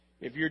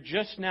If you're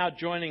just now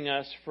joining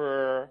us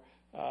we're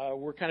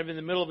kind of in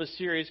the middle of a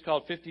series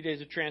called 50 Days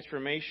of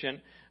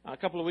Transformation. A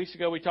couple of weeks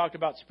ago we talked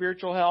about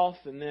spiritual health,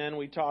 and then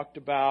we talked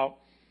about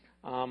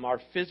our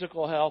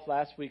physical health.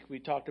 Last week we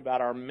talked about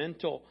our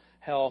mental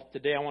health.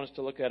 Today I want us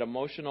to look at our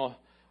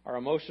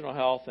emotional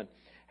health and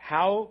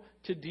how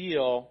to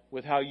deal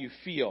with how you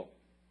feel.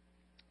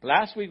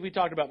 Last week we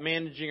talked about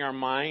managing our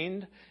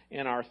mind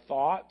and our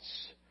thoughts.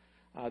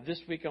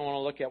 This week I want to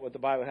look at what the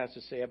Bible has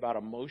to say about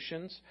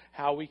emotions,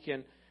 how we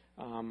can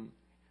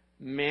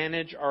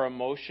manage our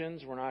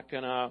emotions. We're not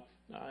going to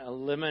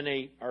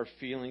eliminate our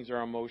feelings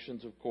or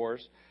emotions, of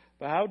course,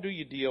 but how do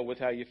you deal with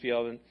how you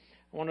feel? And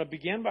I want to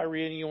begin by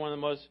reading you one of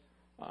the most,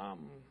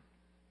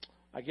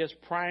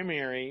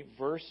 primary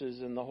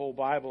verses in the whole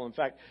Bible. In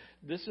fact,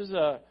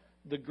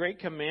 the Great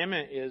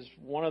Commandment is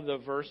one of the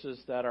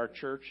verses that our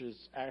church is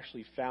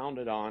actually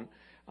founded on.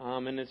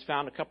 And it's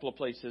found a couple of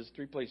places,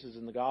 3 places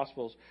in the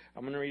Gospels.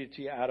 I'm going to read it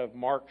to you out of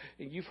Mark.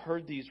 And you've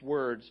heard these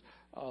words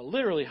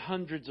literally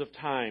hundreds of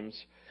times,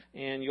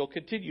 and you'll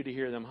continue to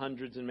hear them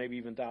hundreds and maybe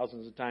even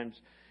thousands of times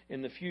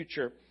in the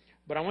future.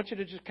 But I want you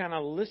to just kind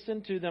of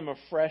listen to them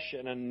afresh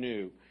and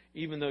anew,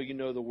 even though you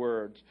know the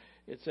words.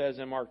 It says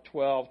in Mark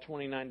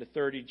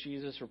 12:29-30,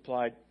 Jesus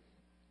replied,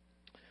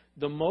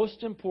 "The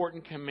most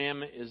important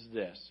commandment is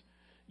this: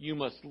 you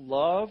must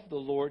love the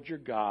Lord your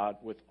God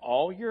with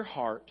all your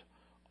heart,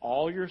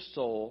 all your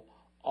soul,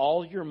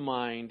 all your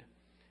mind,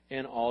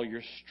 and all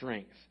your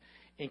strength."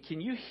 And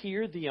can you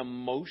hear the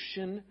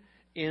emotion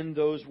in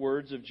those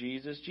words of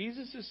Jesus?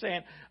 Jesus is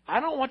saying, I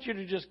don't want you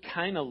to just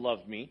kind of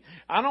love me.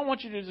 I don't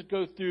want you to just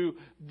go through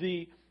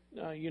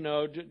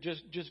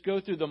just go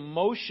through the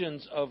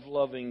motions of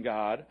loving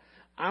God.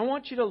 I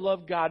want you to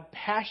love God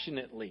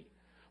passionately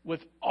with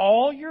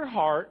all your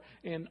heart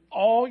and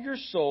all your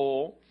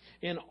soul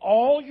and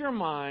all your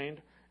mind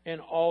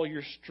and all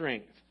your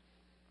strength.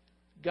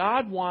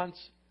 God wants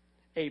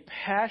a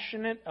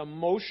passionate,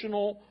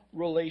 emotional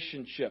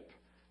relationship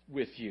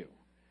with you.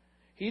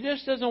 He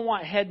just doesn't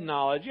want head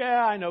knowledge.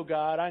 Yeah, I know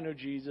God, I know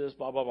Jesus,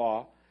 blah, blah,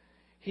 blah.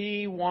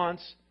 He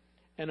wants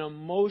an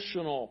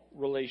emotional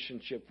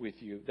relationship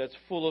with you that's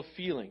full of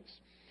feelings.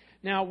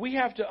 Now, we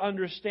have to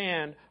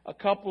understand a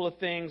couple of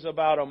things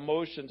about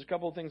emotions, a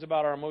couple of things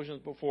about our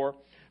emotions before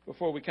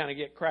we kind of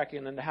get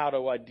cracking into how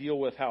do I deal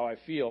with how I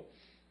feel.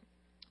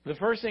 The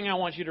first thing I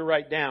want you to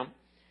write down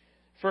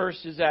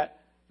first is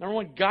that, number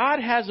one, God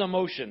has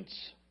emotions.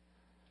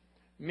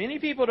 Many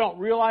people don't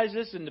realize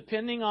this, and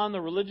depending on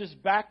the religious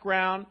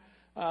background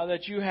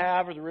that you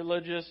have or the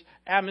religious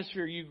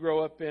atmosphere you grow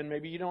up in,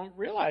 maybe you didn't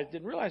realize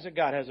that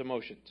God has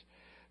emotions.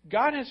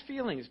 God has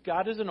feelings.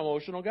 God is an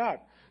emotional God.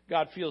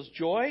 God feels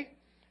joy.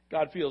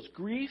 God feels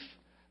grief.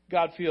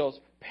 God feels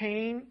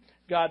pain.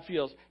 God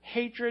feels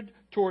hatred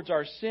towards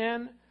our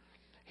sin.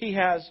 He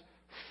has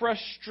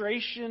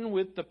frustration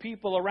with the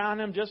people around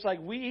him, just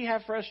like we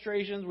have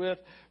frustrations with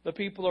the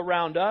people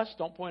around us.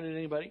 Don't point at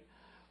anybody.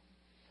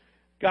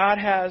 God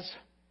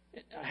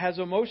has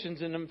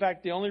emotions, and in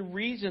fact, the only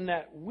reason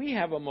that we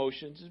have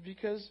emotions is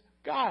because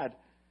God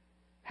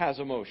has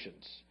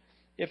emotions.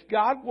 If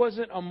God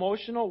wasn't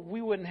emotional,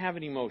 we wouldn't have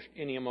any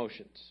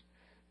emotions.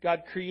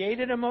 God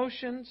created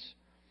emotions.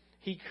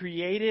 He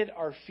created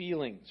our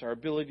feelings, our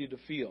ability to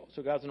feel.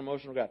 So God's an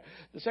emotional God.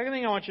 The second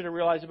thing I want you to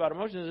realize about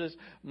emotions is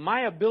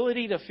my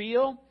ability to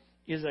feel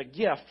is a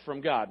gift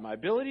from God. My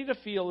ability to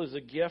feel is a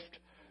gift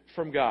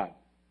from God.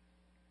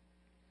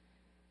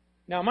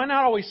 Now, it might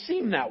not always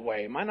seem that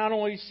way. It might not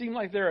always seem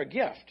like they're a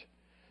gift.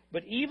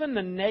 But even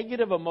the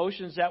negative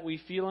emotions that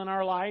we feel in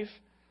our life,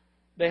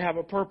 they have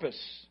a purpose.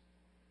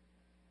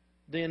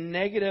 The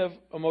negative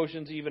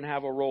emotions even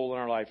have a role in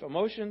our life.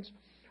 Emotions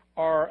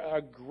are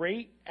a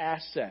great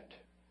asset.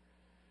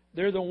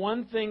 They're the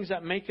one things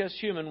that make us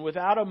human.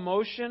 Without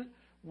emotion,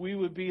 we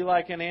would be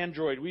like an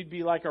android. We'd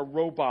be like a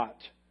robot.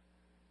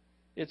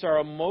 It's our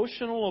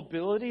emotional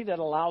ability that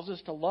allows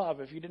us to love.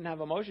 If you didn't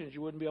have emotions,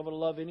 you wouldn't be able to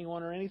love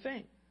anyone or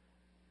anything.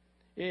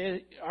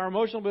 Our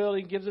emotional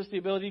ability gives us the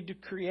ability to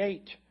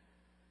create,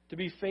 to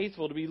be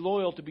faithful, to be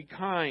loyal, to be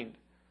kind,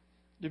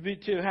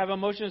 to have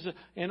emotions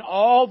in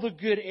all the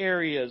good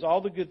areas,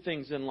 all the good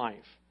things in life.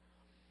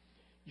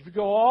 If you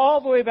go all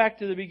the way back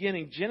to the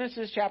beginning,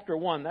 Genesis chapter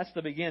 1, that's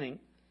the beginning.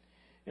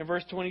 In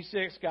verse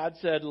 26, God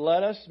said,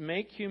 "Let us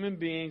make human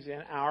beings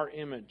in our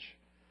image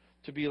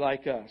to be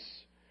like us."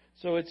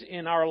 So it's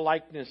in our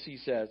likeness, he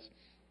says.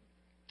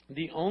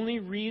 The only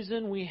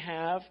reason we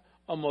have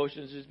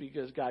emotions is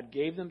because God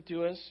gave them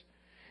to us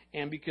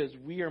and because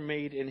we are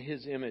made in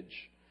His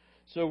image.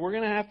 So we're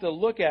going to have to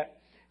look at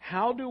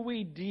how do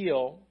we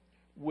deal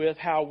with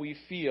how we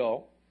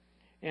feel.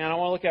 And I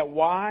want to look at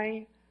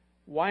why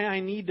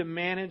I need to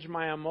manage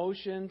my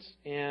emotions,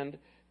 and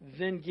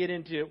then get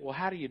into, well,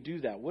 how do you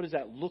do that? What does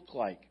that look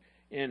like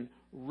in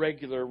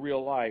regular,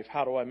 real life?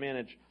 How do I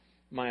manage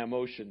my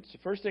emotions? The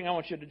first thing I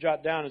want you to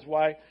jot down is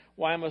why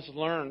I must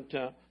learn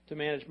to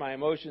manage my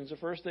emotions. The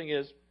first thing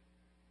is,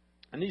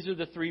 and these are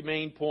the 3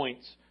 main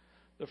points.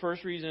 The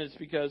first reason is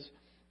because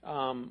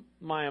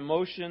my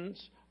emotions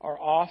are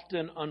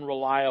often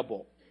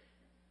unreliable.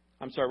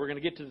 I'm sorry, we're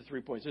going to get to the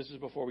 3 points. This is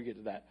before we get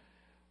to that.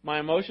 My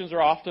emotions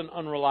are often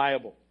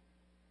unreliable.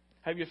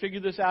 Have you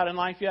figured this out in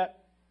life yet?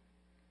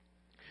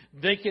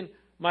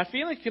 My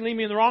feelings can lead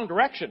me in the wrong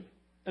direction.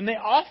 And they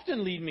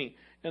often lead me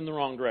in the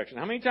wrong direction.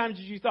 How many times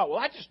have you thought, well,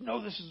 I just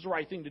know this is the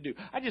right thing to do.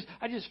 I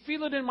just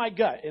feel it in my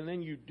gut. And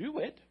then you do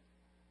it.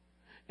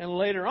 And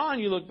later on,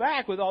 you look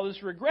back with all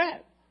this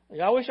regret. Like,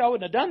 I wish I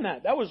wouldn't have done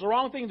that. That was the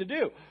wrong thing to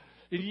do.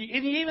 And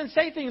you even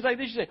say things like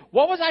this. You say,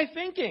 what was I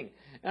thinking?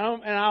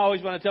 And I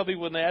always want to tell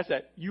people when they ask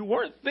that, you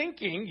weren't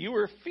thinking, you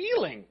were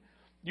feeling.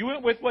 You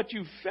went with what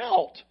you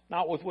felt,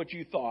 not with what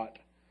you thought.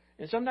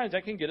 And sometimes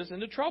that can get us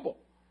into trouble.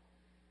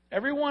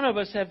 Every one of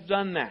us have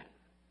done that.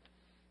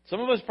 Some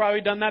of us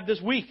probably done that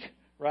this week,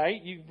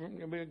 right? You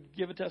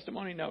give a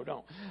testimony? No,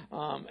 don't.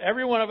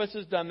 Every one of us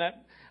has done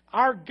that.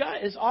 Our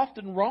gut is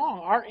often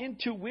wrong. Our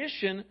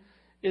intuition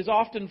is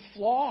often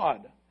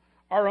flawed.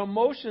 Our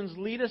emotions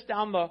lead us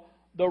down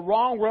the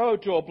wrong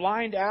road to a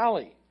blind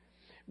alley.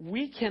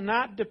 We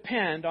cannot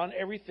depend on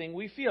everything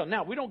we feel.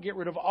 Now, we don't get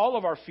rid of all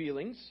of our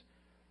feelings,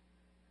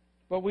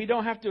 but we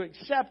don't have to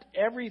accept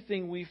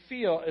everything we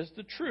feel as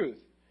the truth.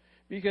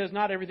 Because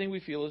not everything we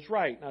feel is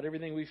right. Not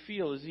everything we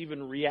feel is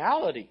even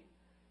reality.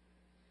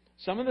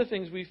 Some of the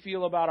things we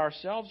feel about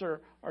ourselves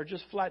are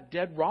just flat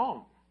dead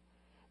wrong.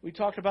 We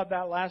talked about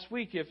that last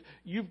week. If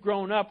you've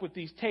grown up with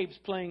these tapes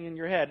playing in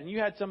your head, and you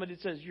had somebody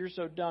that says, you're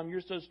so dumb, you're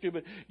so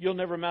stupid, you'll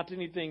never amount to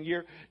anything,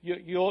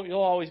 you'll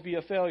always be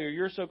a failure,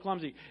 you're so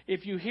clumsy.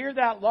 If you hear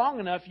that long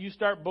enough, you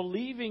start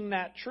believing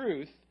that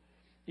truth,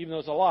 even though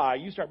it's a lie,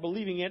 you start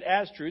believing it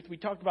as truth. We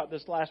talked about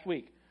this last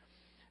week.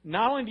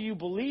 Not only do you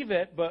believe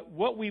it, but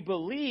what we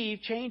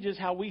believe changes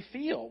how we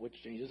feel, which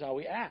changes how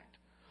we act.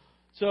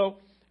 So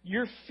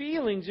your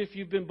feelings, if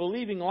you've been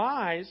believing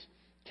lies,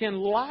 can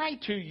lie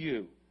to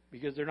you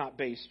because they're not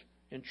based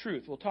in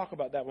truth. We'll talk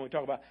about that when we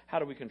talk about how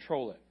do we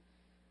control it.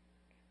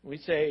 We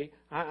say,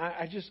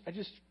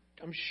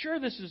 I'm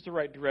sure this is the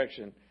right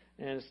direction,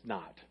 and it's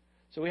not.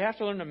 So we have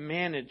to learn to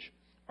manage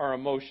our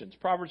emotions.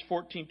 Proverbs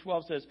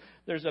 14:12 says,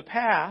 there's a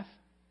path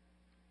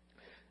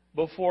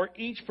before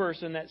each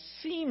person that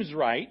seems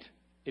right.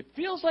 It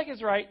feels like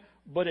it's right,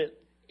 but it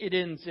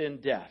ends in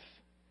death.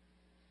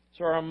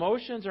 So our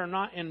emotions are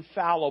not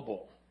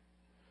infallible.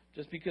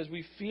 Just because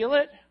we feel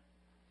it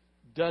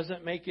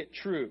doesn't make it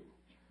true.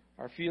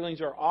 Our feelings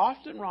are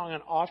often wrong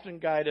and often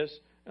guide us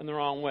in the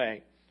wrong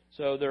way.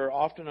 So they're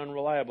often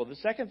unreliable. The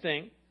second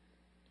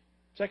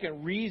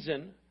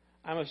reason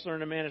I must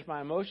learn to manage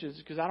my emotions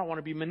is because I don't want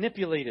to be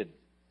manipulated.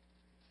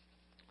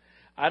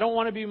 I don't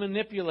want to be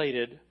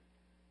manipulated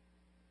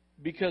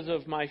because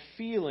of my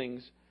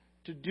feelings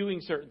to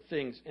doing certain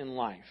things in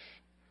life.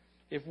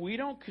 If we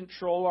don't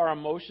control our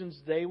emotions,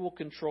 they will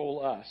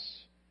control us.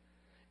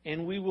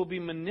 And we will be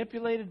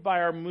manipulated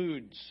by our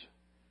moods.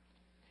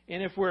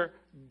 And if we're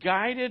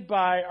guided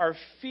by our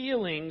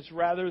feelings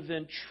rather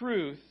than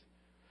truth,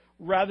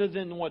 rather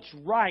than what's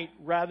right,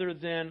 rather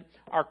than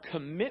our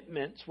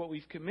commitments, what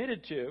we've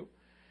committed to,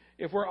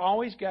 if we're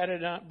always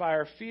guided by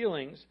our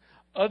feelings,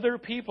 other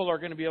people are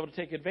going to be able to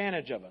take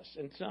advantage of us.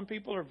 And some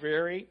people are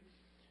very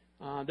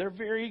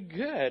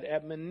good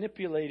at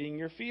manipulating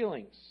your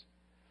feelings.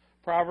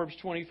 Proverbs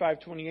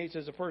 25:28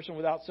 says, a person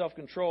without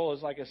self-control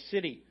is like a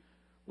city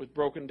with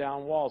broken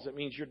down walls. It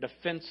means you're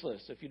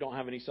defenseless if you don't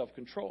have any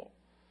self-control.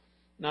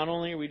 Not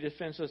only are we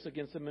defenseless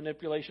against the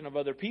manipulation of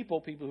other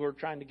people who are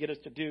trying to get us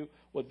to do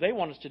what they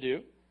want us to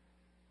do,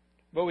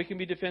 but we can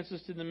be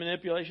defenseless to the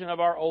manipulation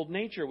of our old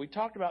nature. We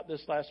talked about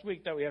this last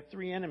week, that we have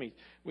three enemies.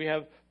 We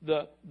have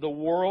the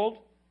world,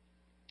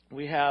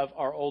 we have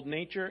our old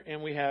nature,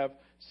 and we have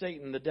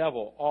Satan, the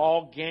devil,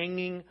 all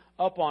ganging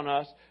up on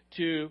us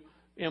to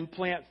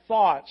implant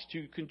thoughts,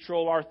 to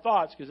control our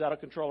thoughts, because that'll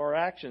control our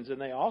actions.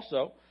 And they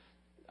also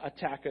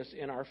attack us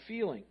in our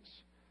feelings.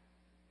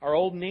 Our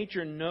old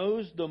nature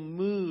knows the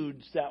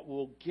moods that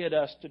will get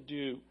us to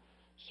do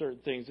certain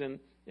things. And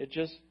it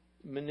just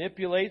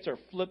manipulates or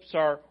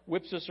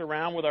whips us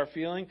around with our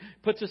feeling,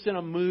 puts us in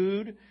a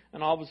mood,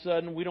 and all of a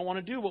sudden we don't want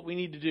to do what we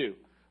need to do.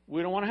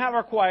 We don't want to have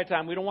our quiet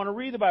time. We don't want to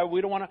read the Bible.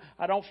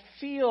 I don't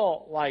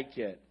feel like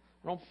it.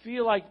 I don't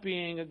feel like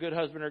being a good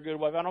husband or a good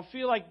wife. I don't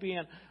feel like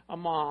being a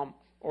mom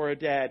or a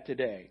dad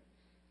today.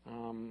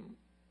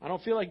 I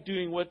don't feel like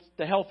doing what's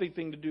the healthy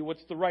thing to do,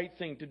 what's the right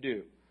thing to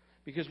do,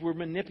 because we're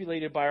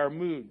manipulated by our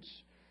moods.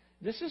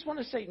 This is one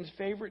of Satan's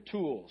favorite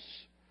tools,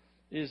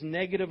 is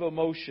negative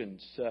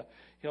emotions.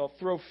 He'll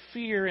throw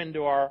fear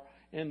into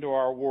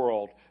our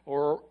world,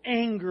 or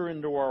anger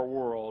into our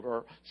world,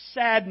 or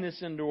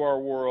sadness into our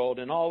world,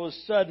 and all of a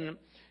sudden,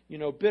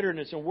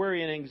 bitterness and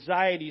worry and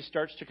anxiety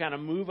starts to kind of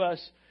move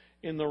us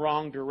in the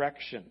wrong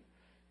direction.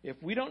 If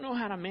we don't know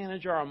how to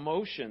manage our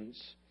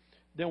emotions,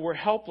 then we're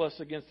helpless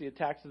against the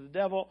attacks of the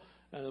devil,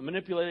 the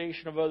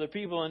manipulation of other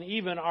people, and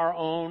even our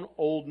own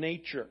old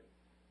nature.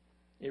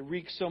 It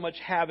wreaks so much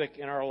havoc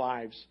in our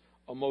lives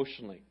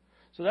emotionally.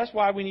 So that's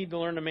why we need to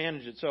learn to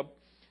manage it. So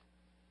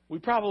we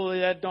probably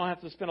don't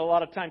have to spend a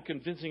lot of time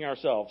convincing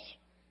ourselves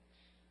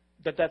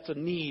that that's a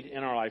need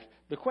in our life.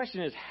 The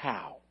question is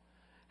how?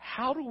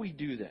 How do we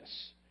do this?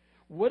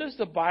 what does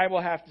the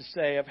Bible have to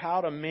say of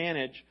how do I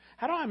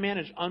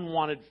manage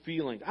unwanted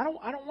feelings? I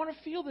don't want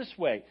to feel this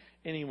way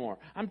anymore.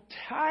 I'm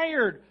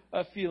tired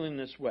of feeling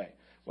this way.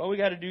 Well, we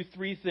got to do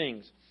 3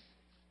 things.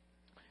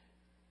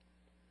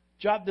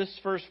 Jot this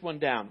first one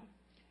down.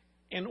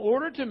 In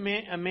order to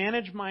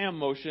manage my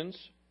emotions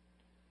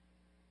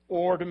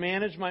or to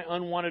manage my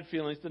unwanted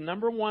feelings,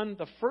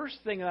 the first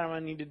thing that I'm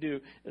going to need to do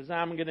is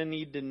I'm going to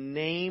need to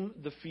name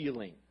the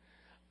feeling.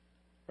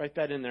 Write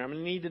that in there. I'm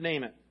going to need to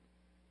name it.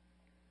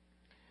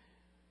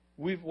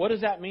 What does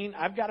that mean?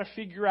 I've got to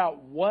figure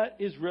out what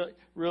is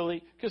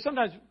really, because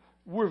sometimes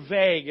we're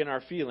vague in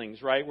our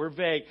feelings, right? We're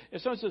vague.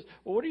 If someone says,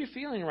 well, what are you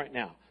feeling right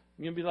now?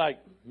 You're going to be like,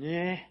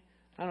 nah,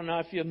 I don't know,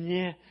 I feel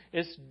nah.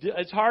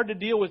 It's hard to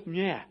deal with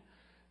nah.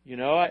 You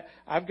know,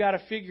 I've got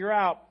to figure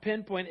out,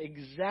 pinpoint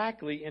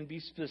exactly and be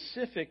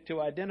specific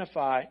to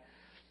identify,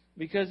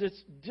 because it's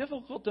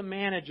difficult to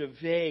manage a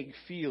vague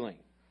feeling.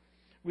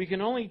 We can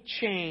only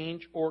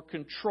change or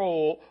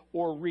control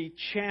or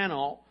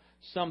rechannel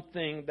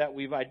something that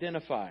we've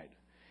identified.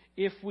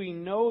 If we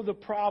know the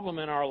problem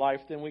in our life,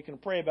 then we can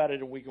pray about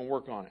it and we can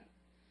work on it.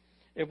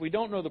 If we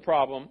don't know the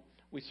problem,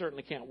 we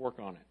certainly can't work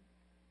on it.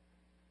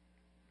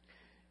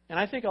 And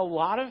I think a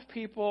lot of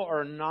people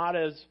are not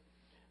as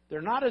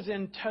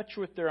in touch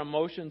with their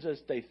emotions as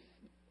a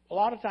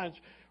lot of times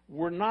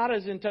we're not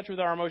as in touch with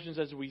our emotions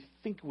as we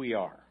think we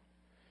are.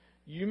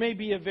 You may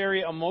be a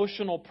very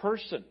emotional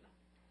person.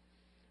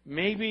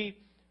 Maybe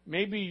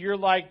you're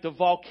like the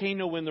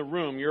volcano in the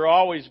room. You're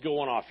always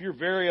going off. You're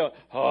very,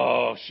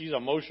 she's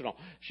emotional.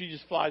 She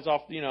just flies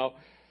off, you know.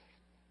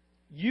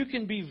 You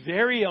can be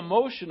very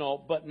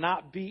emotional but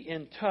not be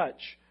in touch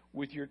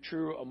with your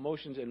true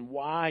emotions and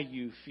why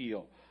you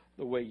feel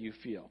the way you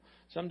feel.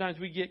 Sometimes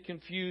we get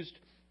confused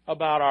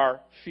about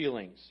our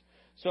feelings.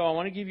 So I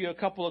want to give you a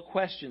couple of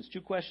questions,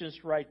 2 questions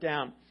to write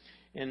down.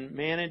 In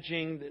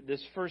managing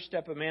this first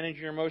step of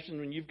managing your emotions,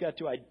 when you've got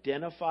to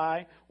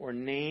identify or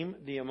name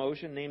the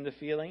emotion, name the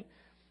feeling.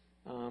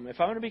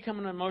 If I'm going to become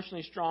an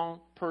emotionally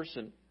strong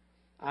person,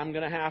 I'm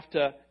going to have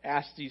to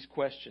ask these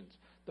questions.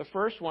 The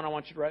first one I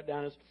want you to write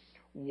down is,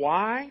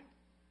 why?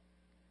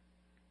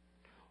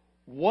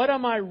 What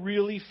am I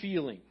really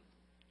feeling?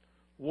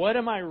 What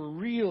am I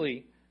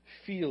really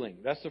feeling?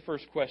 That's the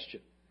first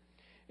question.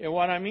 And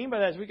what I mean by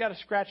that is we've got to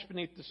scratch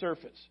beneath the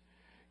surface.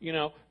 You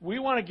know, we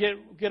want to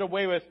get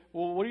away with,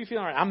 well, what are you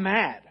feeling right now? I'm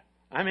mad.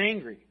 I'm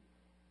angry.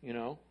 You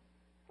know.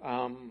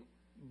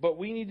 But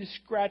we need to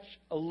scratch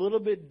a little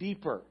bit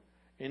deeper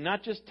and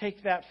not just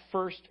take that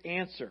first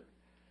answer.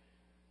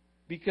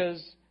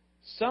 Because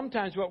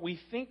sometimes what we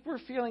think we're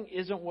feeling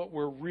isn't what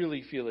we're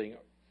really feeling.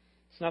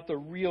 It's not the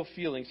real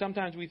feeling.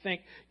 Sometimes we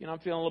think, you know, I'm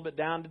feeling a little bit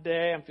down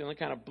today. I'm feeling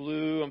kind of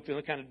blue. I'm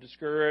feeling kind of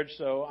discouraged.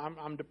 So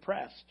I'm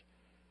depressed.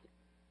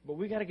 But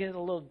we got to get a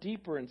little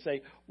deeper and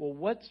say, well,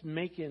 what's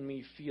making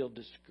me feel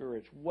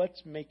discouraged?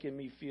 What's making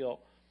me feel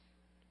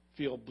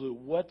blue?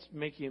 What's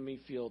making me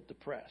feel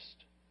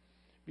depressed?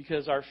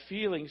 Because our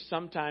feelings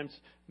sometimes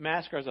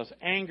mask ourselves.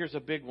 Anger's a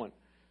big one.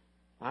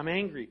 I'm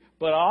angry.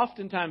 But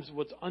oftentimes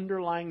what's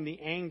underlying the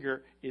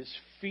anger is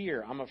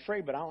fear. I'm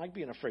afraid, but I don't like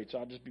being afraid, so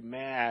I'll just be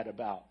mad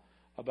about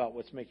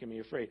what's making me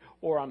afraid.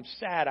 Or I'm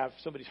sad.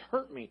 Somebody's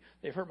hurt me.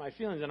 They've hurt my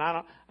feelings, and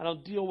I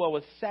don't deal well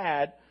with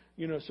sad.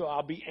 You know, so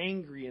I'll be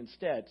angry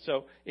instead.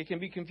 So it can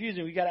be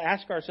confusing. We've got to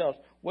ask ourselves,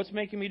 what's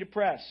making me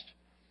depressed?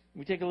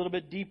 We take a little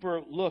bit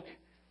deeper look.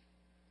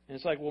 And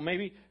it's like, well,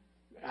 maybe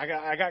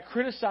I got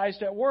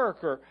criticized at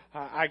work, or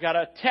I got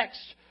a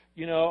text,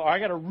 you know, or I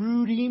got a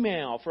rude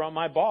email from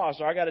my boss,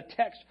 or I got a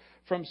text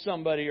from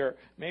somebody, or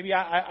maybe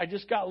I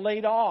just got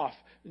laid off.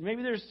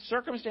 Maybe there's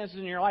circumstances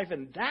in your life,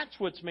 and that's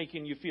what's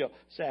making you feel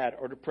sad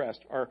or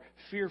depressed or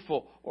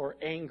fearful or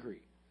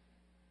angry.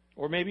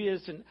 Or maybe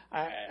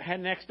I had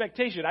an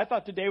expectation. I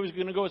thought today was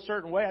going to go a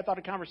certain way. I thought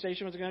a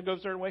conversation was going to go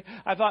a certain way.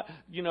 I thought,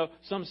 you know,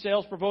 some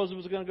sales proposal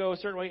was going to go a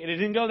certain way, and it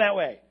didn't go that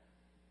way.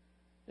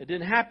 It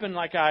didn't happen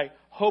like I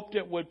hoped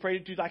it would,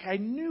 prayed to, like I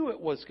knew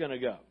it was going to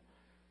go.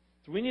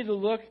 So we need to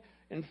look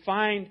and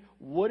find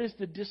what is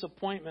the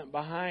disappointment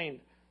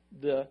behind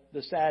the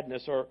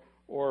sadness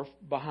or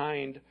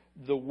behind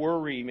the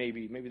worry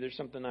maybe. Maybe there's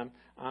something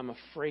I'm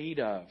afraid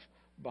of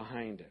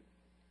behind it.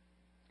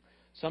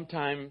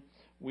 Sometimes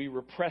we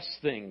repress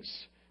things,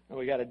 and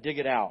we got to dig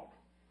it out.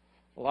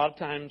 A lot of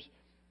times,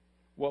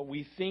 what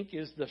we think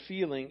is the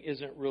feeling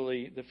isn't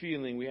really the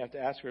feeling. We have to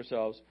ask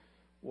ourselves,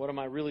 what am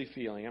I really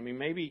feeling? I mean,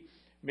 maybe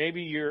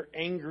you're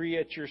angry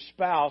at your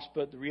spouse,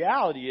 but the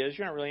reality is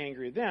you're not really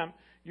angry at them.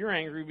 You're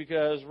angry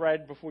because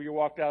right before you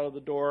walked out of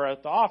the door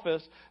at the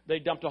office, they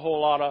dumped a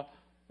whole lot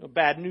of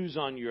bad news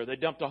on you, or they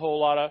dumped a whole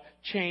lot of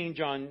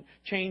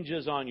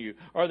changes on you,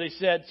 or they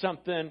said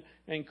something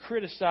and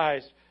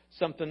criticized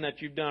something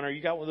that you've done, or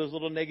you got one of those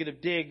little negative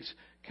digs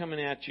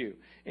coming at you.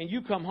 And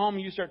you come home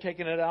and you start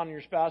taking it out on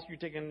your spouse, you're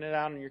taking it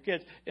out on your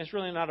kids. It's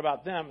really not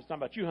about them. It's not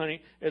about you,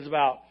 honey. It's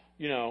about,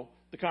 you know,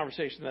 the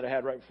conversation that I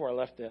had right before I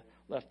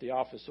left the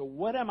office. So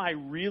what am I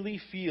really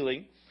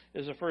feeling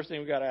is the first thing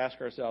we've got to ask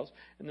ourselves.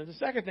 And then the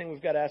second thing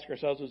we've got to ask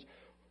ourselves is,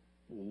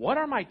 what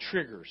are my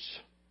triggers?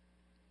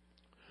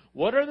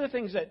 What are the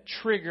things that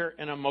trigger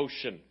an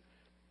emotion?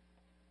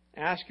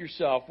 Ask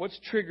yourself, what's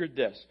triggered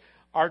this?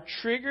 Our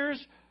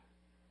triggers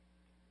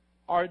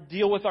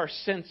deal with our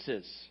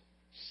senses.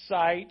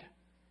 Sight,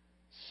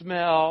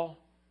 smell,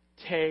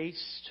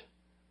 taste,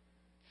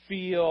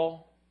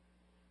 feel,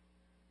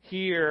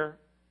 hear.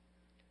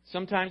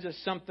 Sometimes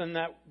it's something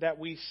that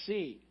we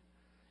see.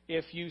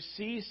 If you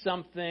see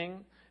something,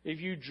 if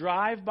you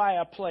drive by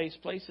a place,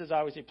 I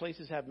always say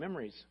places have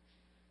memories.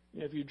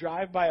 If you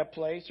drive by a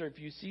place or if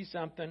you see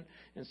something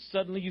and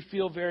suddenly you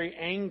feel very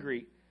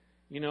angry,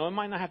 it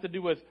might not have to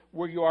do with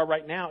where you are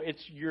right now.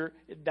 It's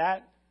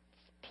that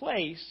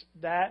place,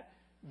 that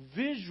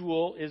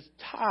visual is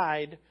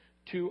tied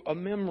to a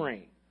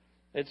memory.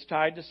 It's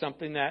tied to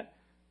something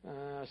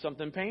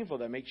something painful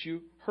that makes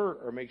you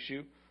hurt or makes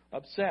you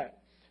upset.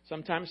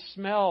 Sometimes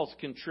smells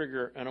can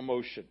trigger an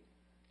emotion.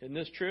 Isn't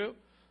this true?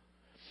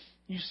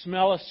 You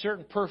smell a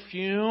certain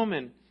perfume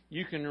and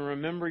you can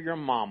remember your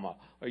mama.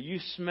 Or you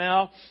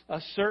smell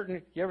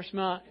you ever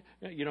smell,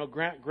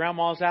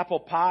 grandma's apple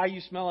pie? You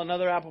smell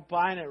another apple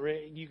pie and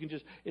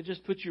it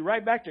just puts you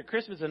right back to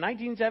Christmas in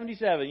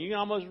 1977. You can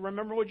almost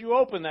remember what you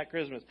opened that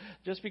Christmas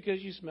just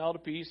because you smelled a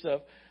piece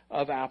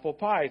of apple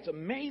pie. It's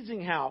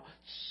amazing how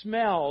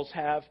smells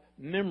have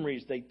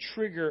memories. They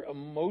trigger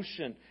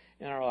emotion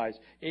in our lives.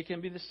 It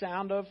can be the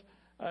sound of,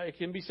 it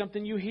can be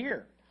something you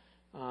hear.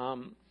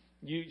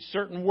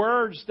 Certain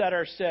words that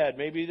are said,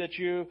 maybe that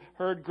you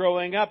heard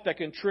growing up that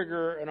can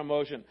trigger an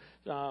emotion.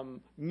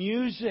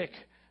 Music,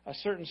 a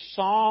certain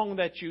song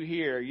that you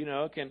hear,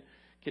 can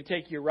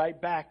take you right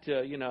back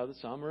to, the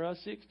summer of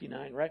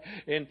 '69, right?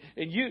 And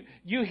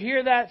you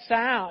hear that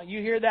sound, you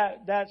hear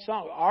that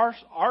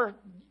song.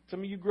 Some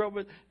of you grew up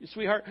with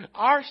Sweetheart.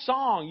 Our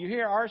song, you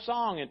hear our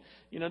song, and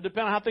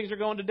depending on how things are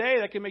going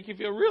today, that can make you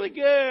feel really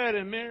good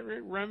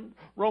and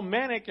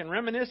romantic and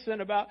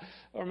reminiscent about,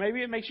 or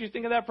maybe it makes you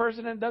think of that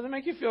person and it doesn't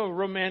make you feel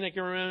romantic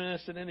and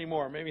reminiscent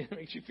anymore. Maybe it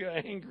makes you feel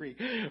angry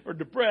or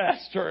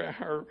depressed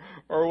or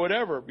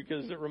whatever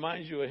because it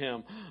reminds you of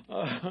him.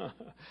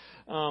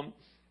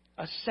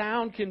 A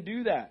sound can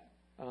do that.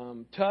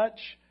 Touch.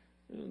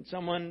 When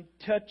someone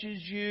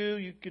touches you,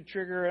 you could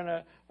trigger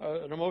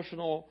an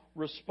emotional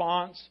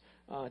response.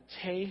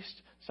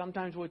 Taste.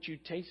 Sometimes what you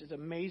taste is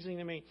amazing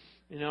to me.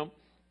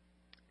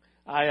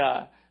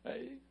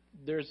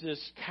 There's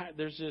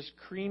this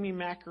creamy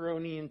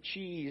macaroni and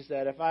cheese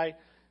that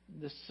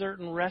the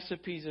certain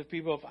recipes of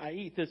people, if I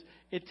eat this,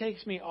 it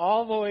takes me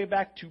all the way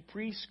back to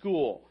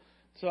preschool.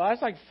 So I was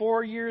like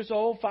 4 years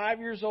old, 5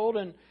 years old,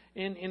 and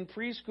in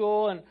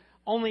preschool, and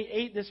only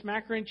ate this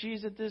macaroni and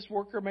cheese that this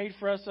worker made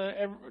for us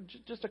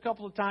just a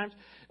couple of times.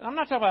 And I'm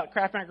not talking about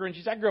Kraft macaroni and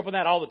cheese. I grew up with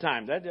that all the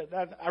time.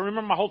 I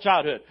remember my whole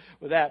childhood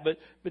with that. But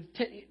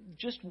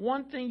just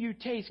one thing you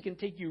taste can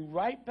take you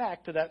right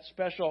back to that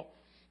special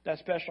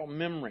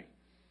memory.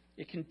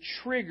 It can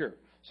trigger.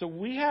 So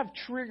we have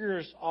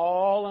triggers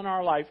all in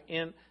our life,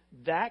 and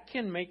that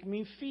can make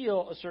me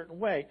feel a certain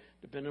way,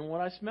 depending on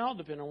what I smell,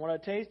 depending on what I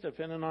taste,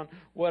 depending on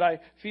what I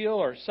feel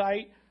or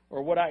sight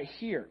or what I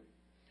hear.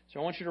 So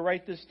I want you to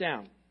write this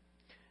down.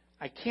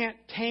 I can't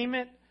tame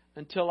it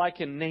until I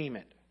can name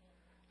it.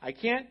 I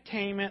can't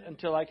tame it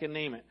until I can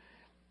name it.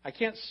 I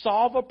can't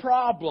solve a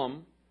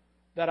problem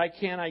that I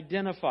can't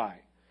identify.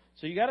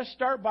 So you got to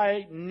start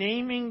by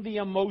naming the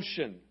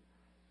emotion.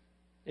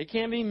 It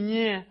can't be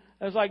meh.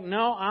 It's like,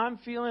 no, I'm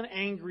feeling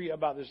angry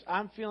about this.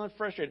 I'm feeling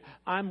frustrated.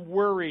 I'm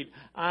worried.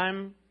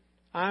 I'm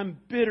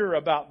bitter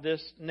about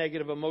this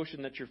negative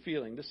emotion that you're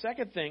feeling. The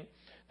second thing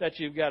that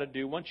you've got to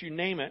do once you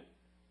name it,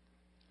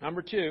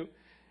 number 2,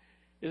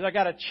 is I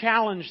got to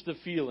challenge the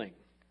feeling.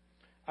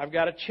 I've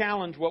got to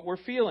challenge what we're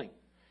feeling.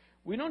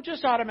 We don't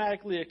just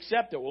automatically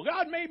accept it. Well,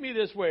 God made me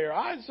this way, or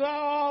I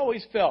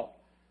always felt.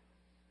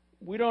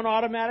 We don't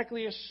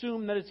automatically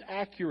assume that it's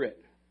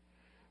accurate.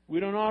 We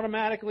don't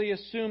automatically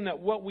assume that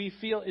what we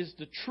feel is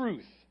the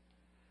truth,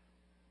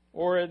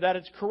 or that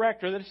it's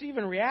correct, or that it's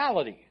even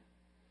reality.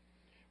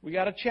 We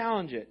got to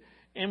challenge it,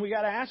 and we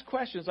got to ask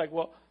questions like,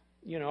 well,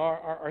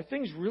 are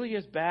things really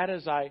as bad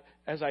as I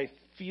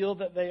feel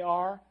that they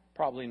are?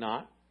 Probably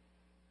not.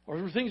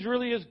 Or are things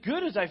really as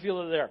good as I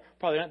feel that they are?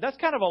 Probably not. That's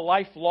kind of a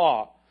life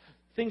law.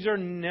 Things are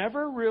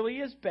never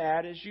really as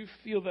bad as you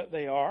feel that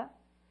they are,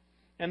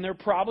 and they're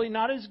probably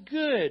not as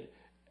good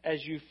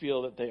as you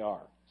feel that they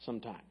are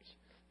sometimes.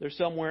 They're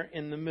somewhere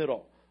in the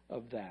middle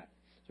of that.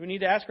 So we need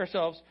to ask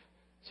ourselves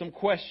some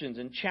questions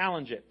and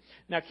challenge it.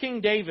 Now,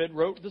 King David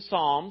wrote the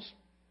Psalms.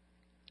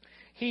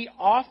 He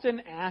often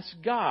asked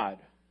God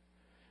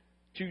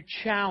to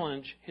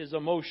challenge his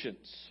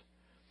emotions.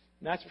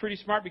 And that's pretty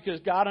smart because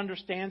God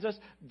understands us.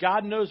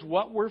 God knows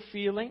what we're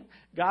feeling.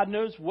 God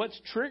knows what's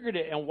triggered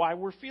it and why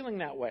we're feeling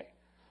that way.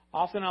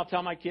 Often I'll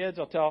tell my kids,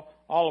 I'll tell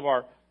all of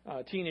our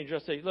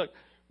teenagers, I'll say, look,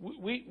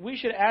 we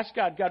should ask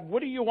God, God,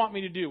 what do you want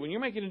me to do? When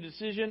you're making a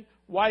decision,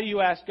 why do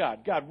you ask God?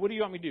 God, what do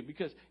you want me to do?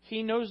 Because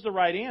He knows the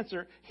right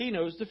answer. He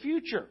knows the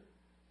future.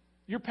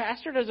 Your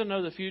pastor doesn't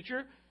know the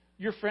future.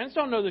 Your friends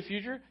don't know the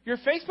future. Your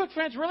Facebook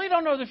friends really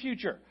don't know the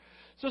future.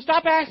 So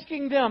stop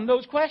asking them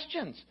those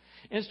questions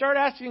and start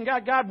asking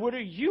God, God, what do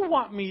you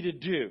want me to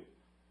do?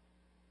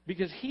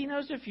 Because He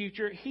knows the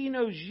future. He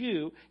knows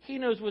you. He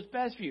knows what's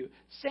best for you.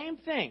 Same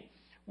thing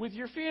with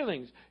your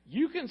feelings.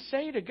 You can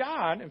say to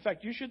God, in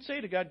fact, you should say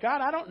to God,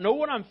 God, I don't know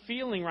what I'm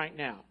feeling right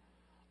now.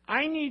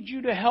 I need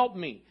you to help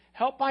me.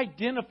 Help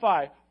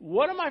identify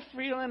what am I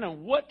feeling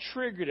and what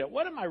triggered it.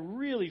 What am I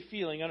really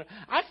feeling?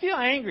 I feel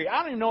angry. I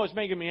don't even know what's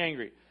making me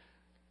angry.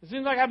 It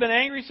seems like I've been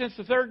angry since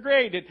the 3rd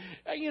grade.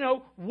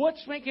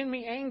 What's making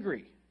me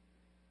angry?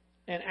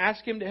 And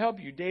ask Him to help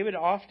you. David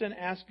often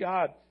asked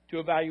God to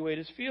evaluate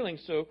his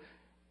feelings. So,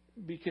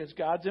 because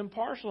God's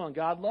impartial and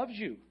God loves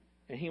you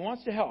and He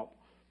wants to help.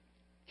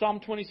 Psalm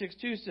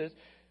 26:2 says,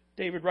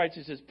 David writes,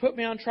 he says, put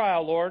me on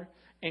trial, Lord,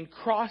 and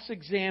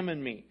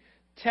cross-examine me.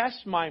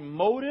 Test my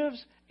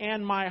motives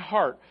and my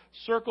heart.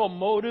 Circle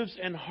motives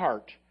and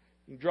heart.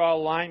 You draw a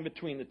line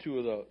between the two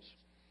of those.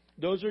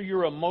 Those are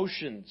your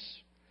emotions.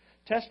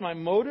 Test my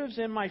motives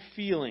and my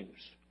feelings.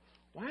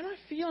 Why am I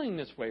feeling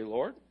this way,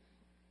 Lord?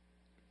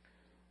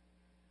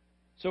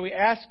 So we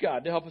ask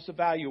God to help us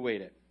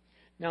evaluate it.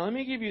 Now let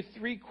me give you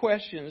 3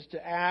 questions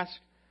to ask,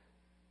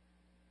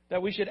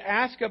 that we should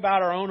ask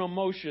about our own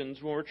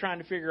emotions when we're trying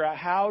to figure out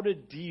how to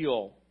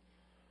deal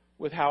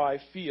with how I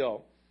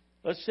feel.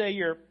 Let's say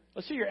you're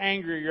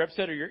angry, you're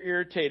upset, or you're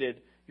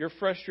irritated, you're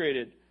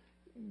frustrated,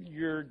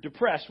 you're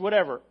depressed,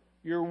 whatever.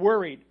 You're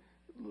worried.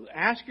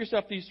 Ask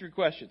yourself these 3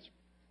 questions.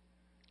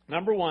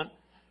 Number 1,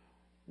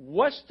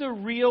 what's the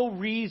real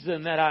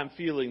reason that I'm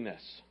feeling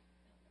this?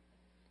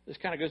 This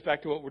kind of goes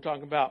back to what we're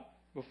talking about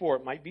before.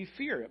 It might be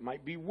fear. It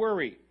might be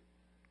worry.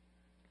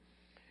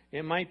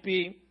 It might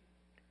be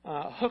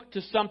hooked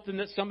to something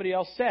that somebody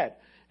else said.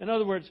 In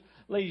other words,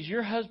 ladies,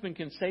 your husband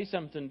can say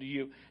something to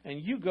you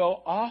and you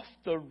go off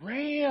the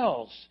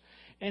rails.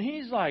 And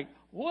he's like,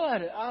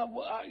 what? I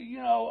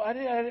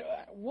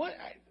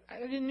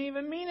didn't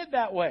even mean it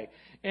that way.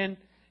 And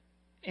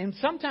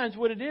sometimes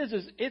what it is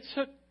it's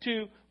hooked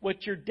to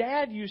what your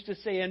dad used to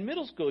say in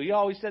middle school. He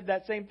always said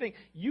that same thing.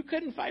 You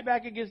couldn't fight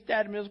back against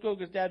Dad in middle school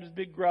because Dad was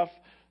big, gruff,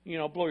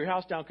 blow your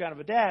house down kind of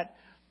a dad.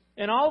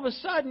 And all of a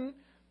sudden,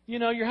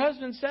 your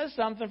husband says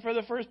something for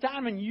the first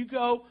time and you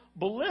go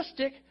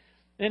ballistic.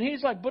 And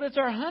he's like, but it's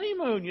our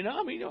honeymoon,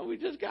 we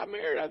just got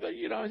married. I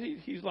thought,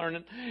 he's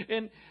learning.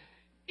 And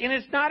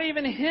it's not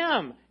even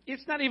him.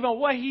 It's not even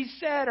what he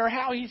said or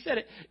how he said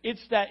it.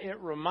 It's that it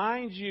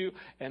reminds you,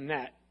 and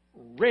that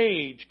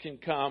rage can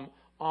come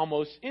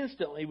almost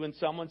instantly when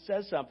someone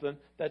says something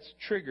that's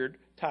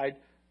tied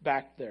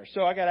back there.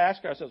 So I got to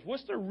ask ourselves,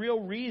 what's the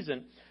real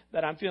reason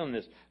that I'm feeling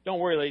this? Don't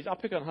worry, ladies. I'll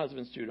pick on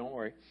husbands too. Don't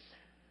worry.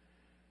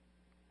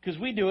 Because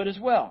we do it as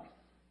well.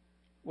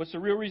 What's the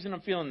real reason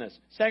I'm feeling this?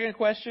 Second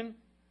question,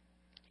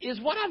 is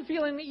what I'm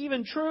feeling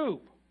even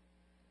true?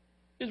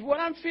 Is what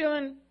I'm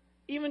feeling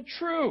even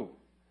true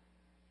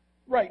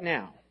right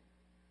now?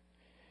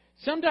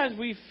 Sometimes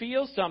we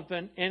feel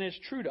something and it's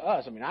true to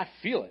us. I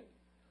feel it.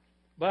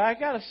 But I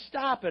got to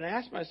stop and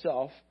ask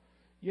myself,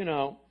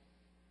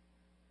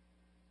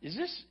 is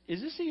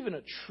this even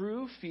a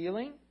true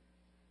feeling?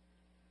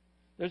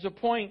 There's a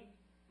point,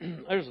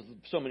 there's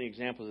so many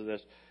examples of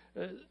this.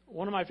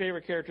 One of my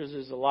favorite characters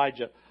is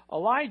Elijah.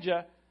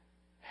 Elijah,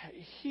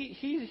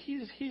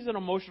 he's an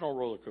emotional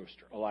roller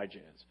coaster, Elijah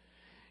is.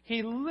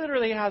 He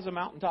literally has a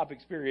mountaintop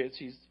experience.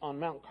 He's on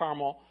Mount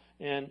Carmel,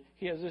 and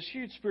he has this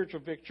huge spiritual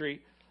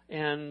victory.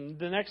 And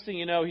the next thing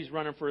you know, he's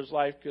running for his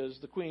life because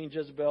the queen,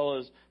 Jezebel,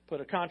 has put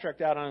a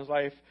contract out on his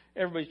life.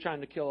 Everybody's trying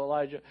to kill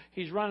Elijah.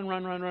 He's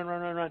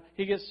run.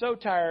 He gets so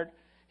tired.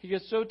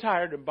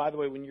 And by the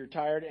way, when you're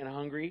tired and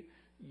hungry,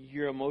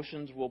 your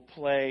emotions will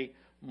play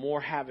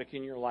more havoc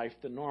in your life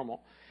than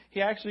normal.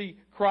 He actually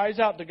cries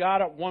out to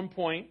God at one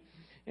point,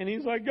 and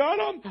he's like, God,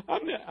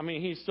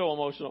 he's so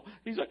emotional.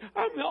 He's like,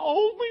 I'm the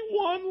only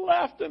one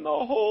left in the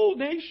whole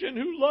nation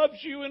who loves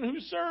you and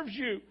who serves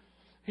you.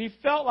 He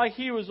felt like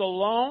he was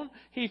alone.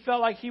 He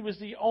felt like he was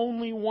the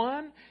only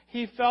one.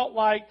 He felt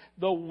like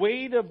the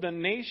weight of the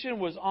nation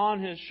was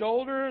on his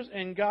shoulders,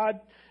 and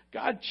God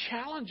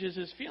challenges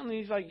his feeling.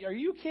 He's like, are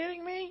you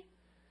kidding me?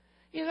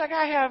 He's like,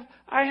 I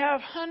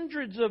have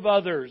hundreds of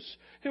others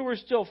who are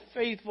still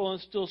faithful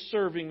and still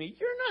serving me.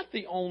 You're not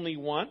the only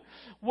one.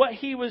 What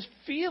he was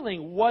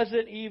feeling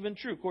wasn't even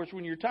true. Of course,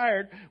 when you're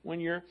tired, when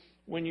you're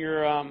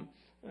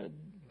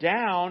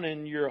down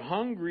and you're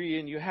hungry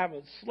and you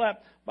haven't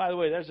slept. By the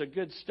way, there's a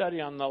good study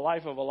on the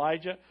life of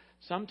Elijah.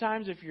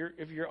 Sometimes if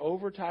you're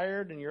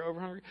overtired and you're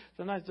overhungry,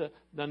 sometimes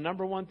the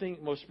number one thing,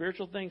 most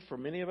spiritual thing for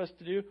many of us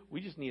to do,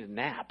 we just need a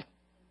nap.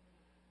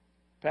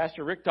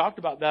 Pastor Rick talked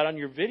about that on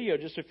your video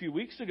just a few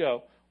weeks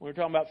ago when we were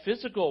talking about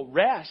physical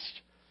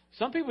rest.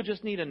 Some people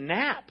just need a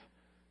nap.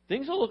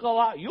 Things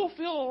will you'll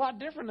feel a lot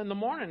different in the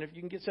morning if you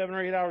can get 7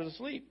 or 8 hours of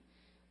sleep.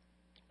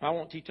 I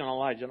won't teach on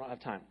Elijah. I don't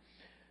have time.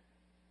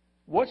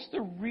 What's the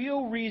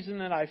real reason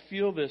that I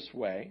feel this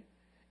way?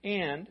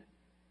 And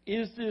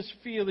is this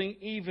feeling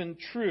even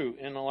true?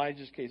 In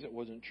Elijah's case, it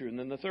wasn't true. And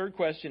then the third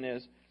question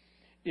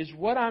is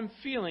what I'm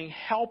feeling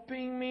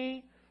helping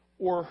me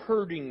or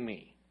hurting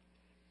me?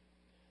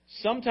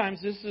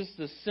 Sometimes this is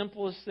the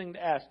simplest thing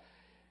to ask.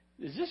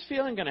 Is this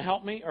feeling going to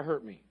help me or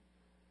hurt me?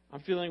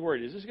 I'm feeling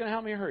worried. Is this going to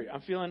help me or hurt me?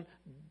 I'm feeling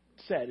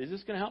sad. Is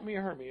this going to help me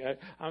or hurt me?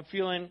 I'm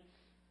feeling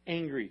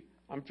angry.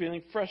 I'm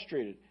feeling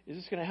frustrated. Is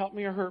this going to help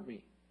me or hurt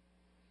me?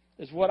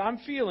 Is what I'm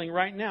feeling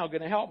right now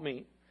going to help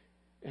me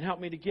and help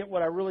me to get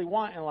what I really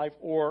want in life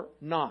or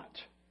not?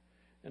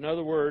 In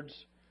other words,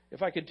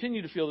 if I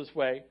continue to feel this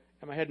way,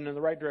 am I heading in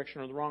the right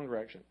direction or the wrong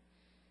direction?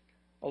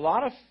 A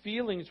lot of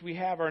feelings we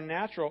have are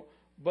natural,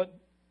 but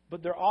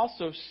they're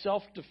also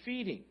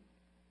self-defeating.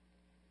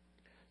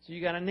 So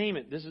you got to name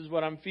it. This is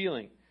what I'm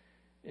feeling.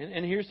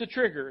 And here's the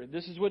trigger.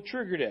 This is what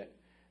triggered it.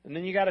 And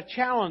then you got to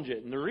challenge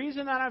it. And the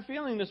reason that I'm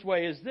feeling this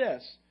way is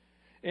this.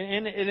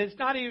 And it's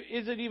not even,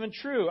 is it even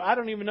true? I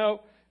don't even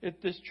know if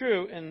this is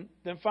true. And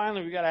then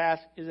finally we got to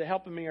ask, is it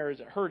helping me or is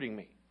it hurting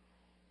me?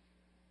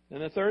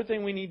 And the third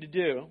thing we need to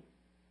do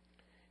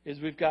is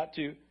we've got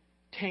to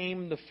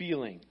tame the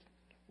feeling.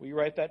 Will you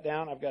write that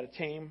down? I've got to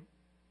tame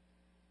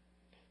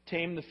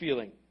the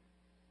feeling.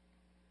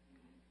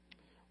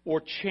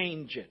 Or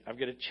change it. I've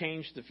got to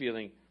change the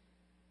feeling.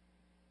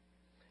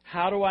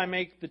 How do I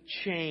make the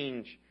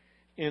change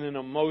in an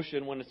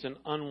emotion when it's an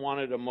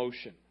unwanted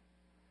emotion?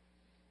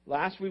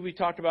 Last week we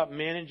talked about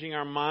managing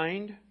our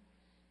mind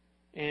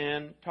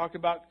and talked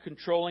about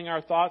controlling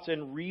our thoughts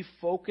and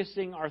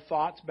refocusing our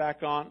thoughts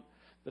back on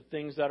the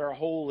things that are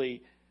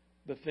holy,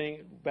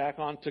 back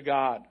onto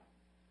God.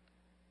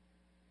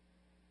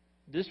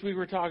 This week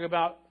we're talking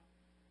about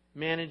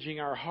managing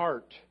our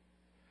heart.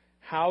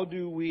 How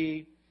do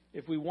we,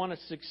 if we want to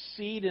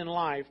succeed in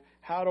life,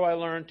 how do I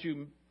learn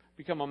to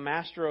become a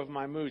master of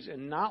my moods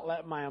and not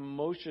let my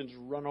emotions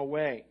run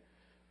away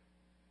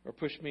or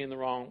push me in the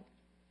wrong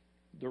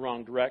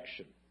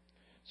direction?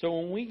 So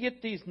when we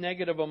get these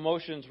negative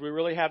emotions, we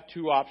really have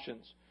two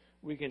options.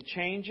 We can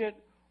change it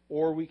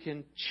or we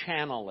can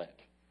channel it.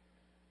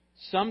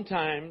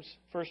 Sometimes,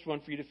 first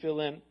one for you to fill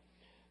in,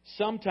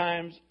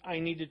 sometimes I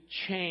need to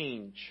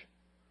change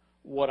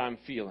what I'm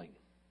feeling.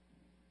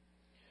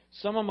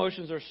 Some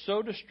emotions are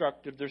so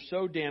destructive, they're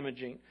so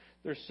damaging,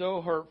 they're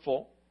so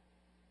hurtful,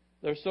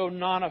 they're so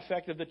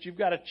non-effective that you've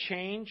got to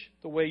change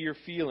the way you're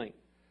feeling.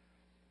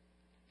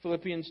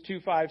 Philippians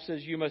 2:5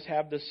 says you must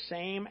have the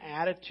same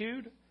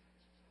attitude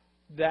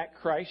that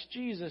Christ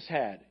Jesus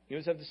had. You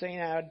must have the same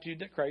attitude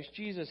that Christ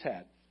Jesus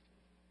had.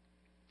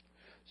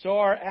 So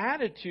our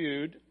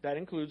attitude, that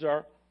includes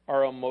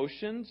our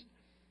emotions,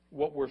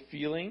 what we're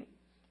feeling,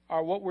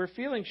 what we're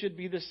feeling should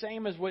be the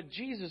same as what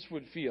Jesus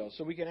would feel.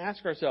 So we can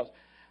ask ourselves,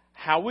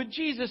 how would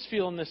Jesus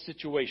feel in this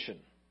situation?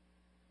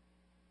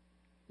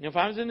 If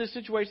I was in this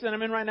situation that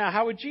I'm in right now,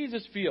 how would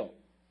Jesus feel?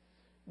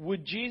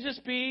 Would Jesus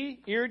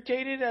be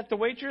irritated at the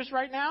waitress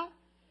right now?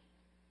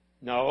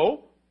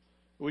 No.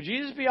 Would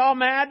Jesus be all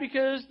mad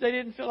because they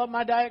didn't fill up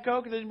my Diet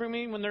Coke and they didn't bring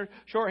me when they're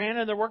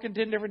shorthanded, they're working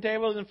 10 different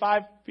tables and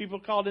 5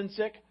 people called in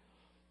sick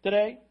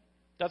today?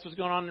 That's what's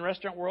going on in the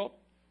restaurant world,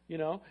 you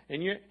know.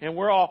 And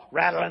we're all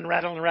rattling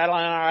on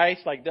our ice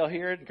like they'll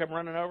hear it and come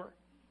running over.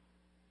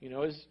 You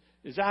know, is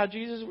that how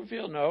Jesus would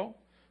feel? No.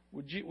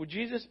 Would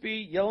Jesus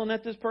be yelling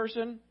at this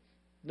person?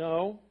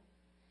 No.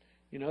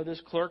 You know,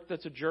 this clerk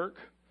that's a jerk,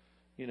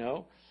 you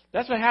know.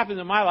 That's what happens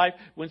in my life.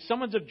 When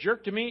someone's a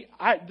jerk to me,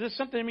 there's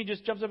something in me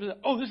just jumps up and says,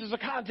 oh, this is a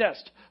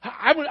contest.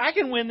 I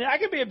can win this. I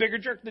can be a bigger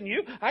jerk than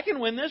you. I can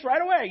win this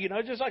right away. You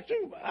know, just like,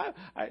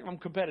 I'm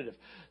competitive.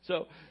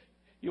 So,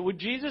 would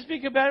Jesus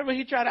be competitive? Would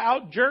he try to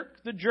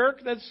out-jerk the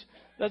jerk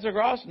that's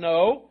across?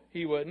 No,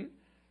 he wouldn't.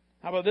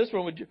 How about this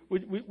one?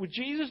 Would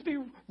Jesus be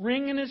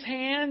wringing his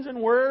hands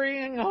and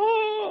worrying?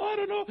 Oh, I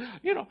don't know.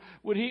 You know,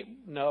 would he?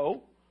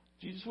 No.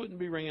 Jesus wouldn't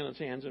be wringing his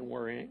hands and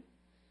worrying.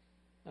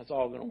 That's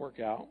all going to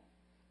work out.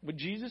 Would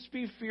Jesus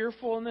be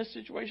fearful in this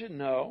situation?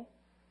 No.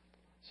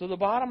 So the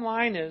bottom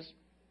line is,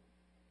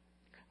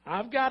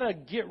 I've got to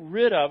get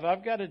rid of,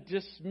 I've got to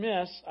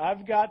dismiss,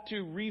 I've got to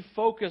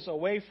refocus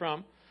away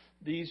from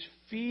these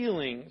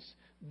feelings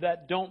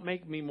that don't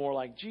make me more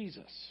like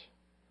Jesus.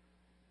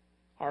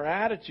 Our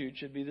attitude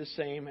should be the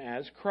same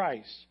as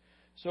Christ.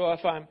 So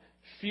if I'm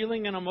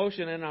feeling an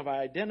emotion and I've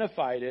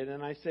identified it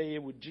and I say,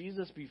 would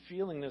Jesus be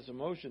feeling this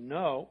emotion?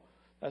 No,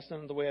 that's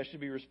not the way I should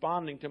be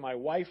responding to my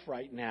wife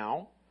right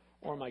now,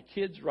 or my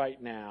kids right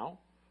now,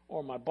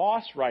 or my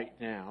boss right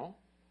now.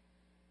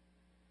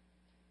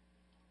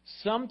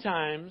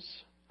 Sometimes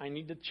I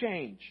need to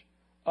change.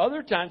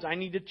 Other times I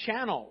need to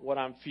channel what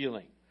I'm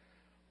feeling.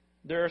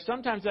 There are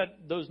sometimes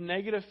that those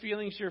negative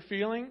feelings you're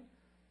feeling,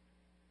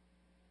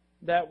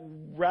 that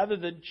rather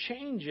than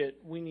change it,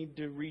 we need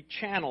to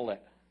rechannel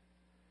it.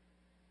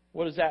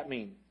 What does that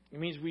mean? It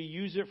means we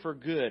use it for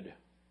good.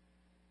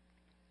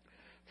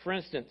 For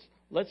instance,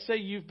 let's say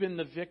you've been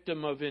the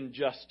victim of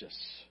injustice.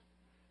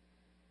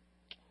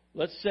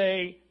 Let's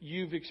say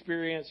you've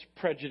experienced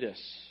prejudice,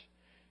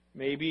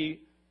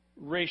 maybe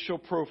racial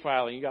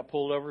profiling. You got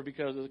pulled over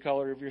because of the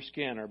color of your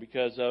skin or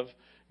because of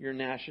your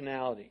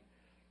nationality.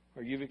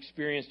 Or you've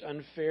experienced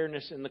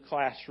unfairness in the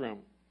classroom,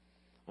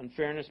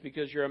 unfairness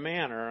because you're a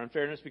man, or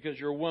unfairness because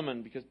you're a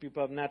woman, because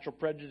people have natural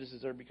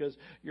prejudices, or because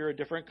you're a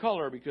different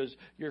color, because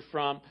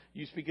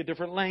you speak a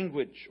different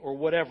language, or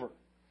whatever.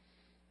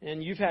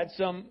 And you've had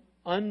some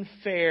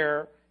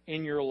unfair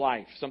in your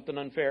life, something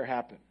unfair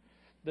happen.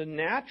 The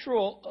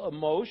natural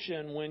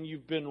emotion when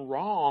you've been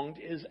wronged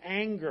is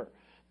anger.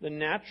 The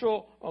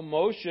natural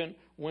emotion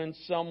when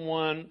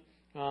someone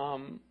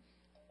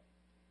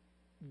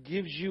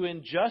gives you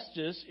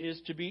injustice is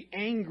to be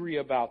angry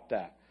about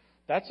that.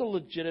 That's a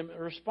legitimate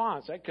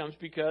response. That comes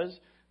because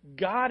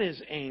God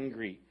is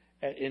angry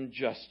at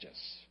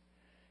injustice.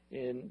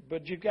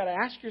 But you've got to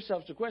ask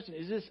yourself the question,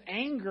 is this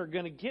anger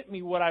going to get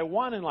me what I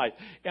want in life?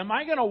 Am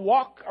I going to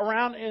walk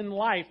around in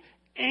life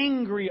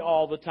angry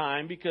all the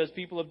time because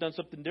people have done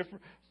something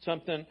different,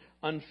 something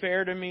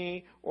unfair to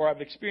me, or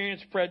I've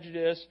experienced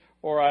prejudice,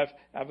 or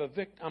I'm a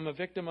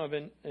victim of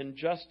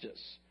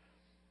injustice?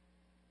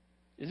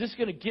 Is this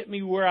going to get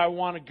me where I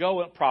want to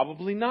go?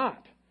 Probably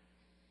not.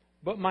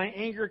 But my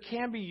anger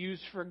can be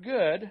used for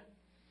good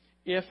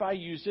if I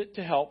use it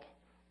to help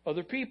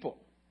other people.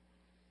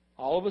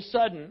 All of a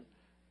sudden,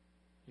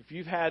 if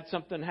you've had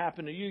something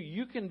happen to you,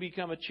 you can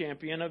become a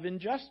champion of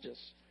injustice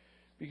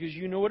because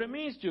you know what it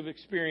means to have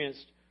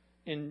experienced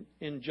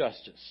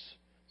injustice.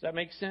 Does that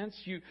make sense?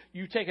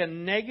 You take a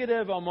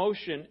negative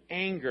emotion,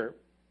 anger.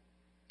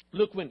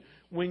 Look,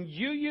 when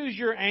you use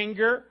your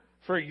anger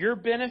for your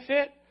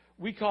benefit,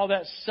 we call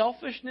that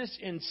selfishness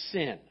and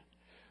sin.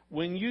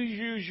 When you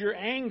use your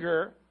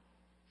anger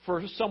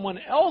for someone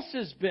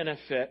else's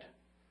benefit,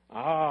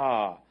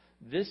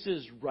 this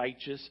is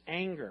righteous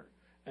anger.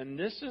 And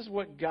this is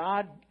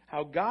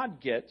how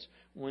God gets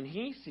when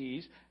He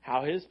sees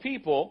how His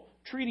people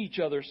treat each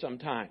other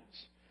sometimes.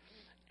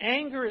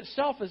 Anger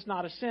itself is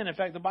not a sin. In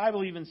fact, the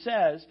Bible even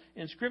says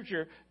in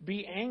Scripture,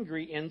 be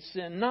angry and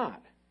sin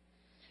not.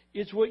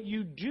 It's what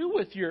you do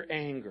with your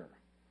anger.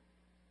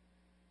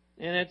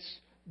 And it's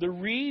the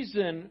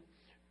reason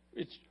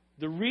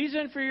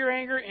for your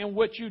anger and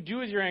what you do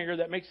with your anger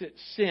that makes it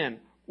sin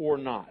or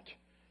not.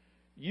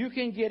 You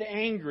can get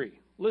angry.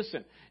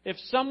 Listen, if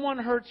someone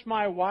hurts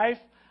my wife,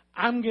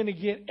 I'm going to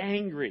get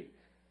angry.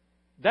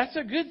 That's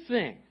a good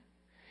thing.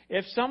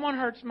 If someone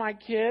hurts my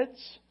kids,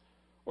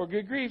 or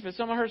good grief, if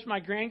someone hurts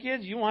my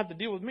grandkids, you won't have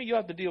to deal with me. You'll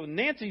have to deal with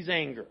Nancy's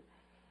anger.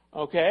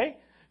 Okay?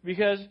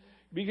 Because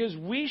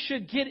we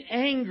should get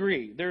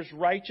angry. There's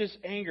righteous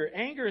anger.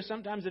 Anger is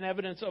sometimes an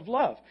evidence of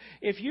love.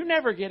 If you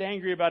never get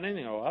angry about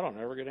anything, I don't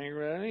ever get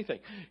angry about anything.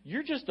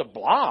 You're just a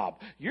blob.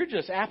 You're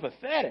just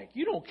apathetic.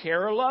 You don't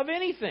care or love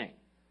anything.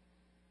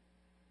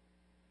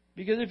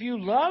 Because if you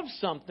love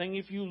something,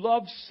 if you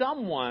love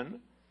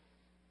someone,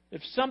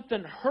 if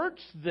something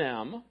hurts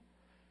them,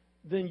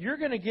 then you're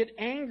going to get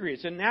angry.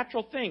 It's a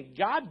natural thing.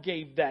 God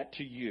gave that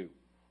to you.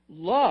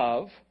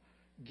 Love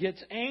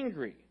gets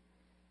angry.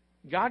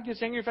 God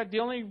gets angry. In fact, the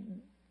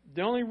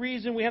only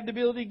reason we have the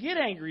ability to get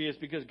angry is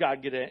because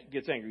God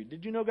gets angry.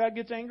 Did you know God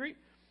gets angry?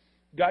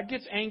 God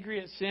gets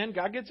angry at sin.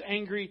 God gets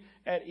angry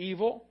at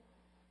evil.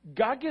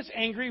 God gets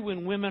angry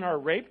when women are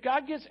raped.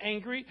 God gets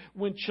angry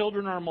when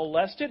children are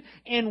molested.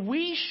 And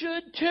we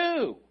should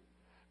too.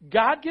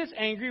 God gets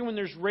angry when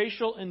there's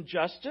racial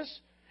injustice.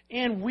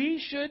 And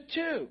we should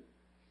too.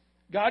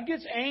 God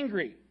gets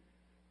angry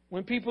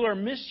when people are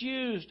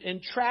misused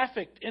and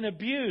trafficked and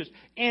abused.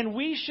 And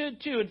we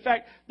should too. In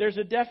fact, there's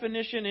a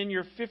definition in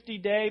your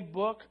 50-day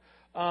book,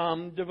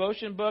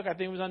 devotion book. I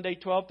think it was on day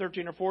 12,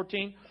 13, or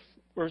 14.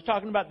 Where it's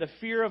talking about the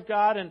fear of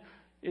God. And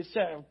it's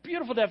a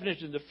beautiful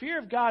definition. The fear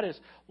of God is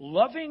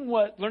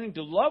learning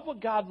to love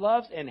what God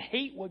loves and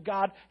hate what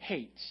God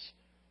hates.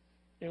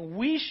 And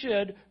we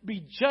should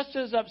be just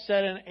as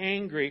upset and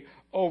angry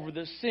over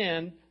the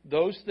sin,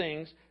 those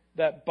things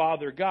that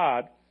bother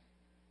God,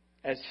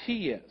 as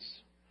He is.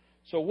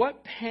 So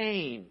what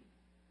pain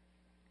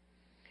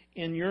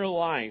in your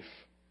life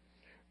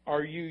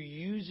are you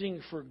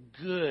using for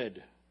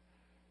good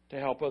to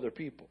help other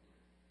people?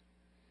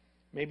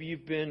 Maybe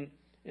you've been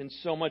in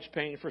so much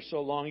pain for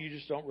so long you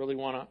just don't really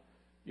want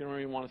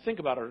to think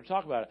about it or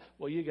talk about it.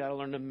 Well, you got to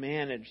learn to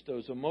manage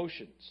those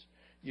emotions.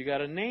 You got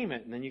to name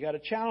it, and then you got to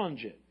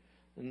challenge it.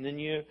 And then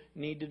you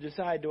need to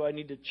decide, do I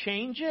need to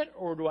change it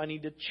or do I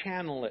need to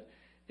channel it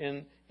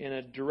in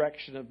a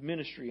direction of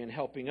ministry and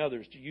helping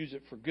others to use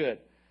it for good?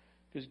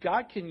 Because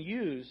God can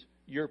use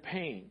your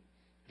pain.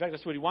 In fact,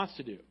 that's what He wants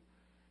to do.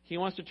 He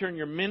wants to turn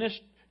your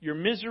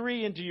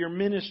misery into your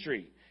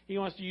ministry. He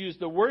wants to use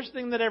the worst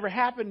thing that ever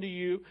happened to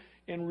you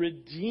and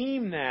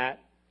redeem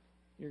that.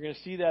 You're going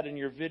to see that in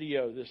your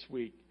video this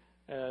week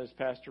as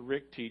Pastor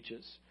Rick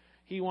teaches.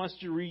 He wants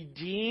to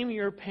redeem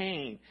your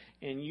pain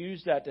and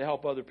use that to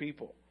help other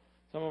people.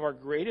 Some of our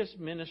greatest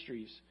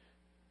ministries,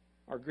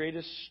 our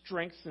greatest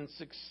strengths and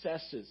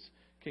successes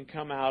can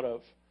come out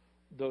of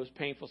those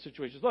painful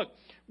situations. Look,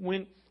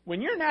 when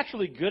you're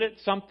naturally good at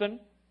something,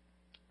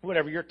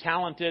 whatever, you're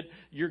talented,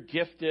 you're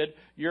gifted,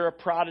 you're a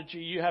prodigy,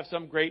 you have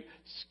some great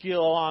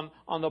skill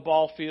on the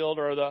ball field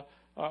or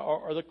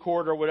the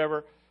court or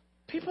whatever,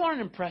 people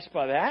aren't impressed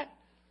by that.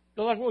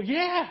 They're like, well,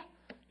 yeah,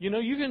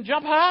 You can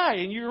jump high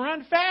and you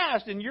run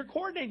fast and you're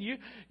coordinated.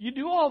 You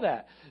do all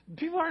that.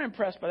 People aren't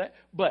impressed by that.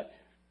 But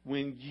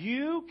when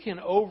you can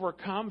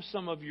overcome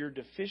some of your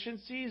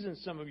deficiencies and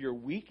some of your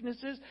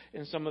weaknesses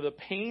and some of the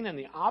pain and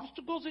the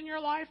obstacles in your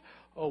life,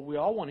 we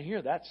all want to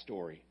hear that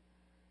story.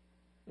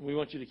 And we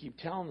want you to keep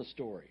telling the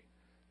story.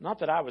 Not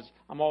that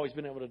I'm always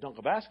been able to dunk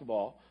a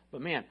basketball, but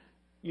man,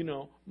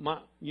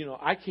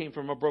 I came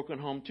from a broken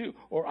home too,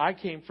 or I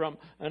came from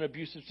an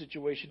abusive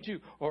situation too,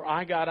 or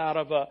I got out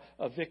of a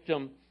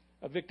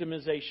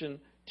victimization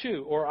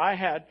too, or I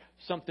had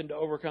something to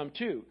overcome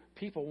too.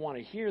 People want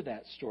to hear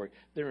that story.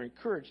 They're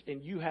encouraged,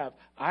 and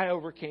I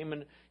overcame,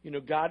 and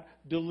God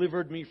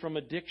delivered me from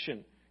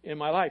addiction in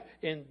my life,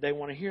 and they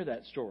want to hear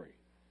that story.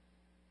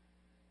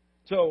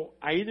 So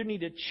I either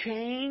need to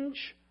change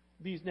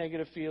these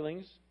negative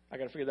feelings, I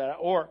got to figure that out,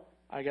 or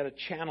I got to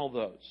channel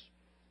those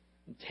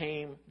and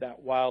tame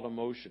that wild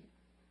emotion.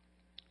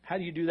 How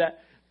do you do that?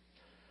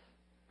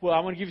 Well, I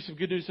want to give you some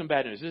good news, some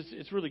bad news.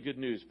 It's really good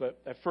news, but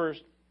at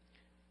first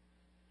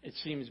it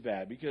seems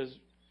bad, because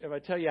if I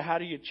tell you how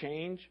do you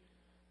change,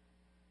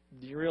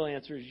 the real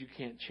answer is you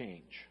can't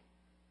change.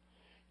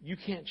 You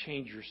can't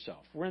change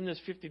yourself. We're in this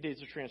 50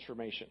 days of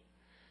transformation.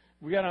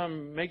 We got to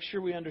make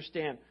sure we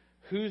understand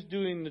who's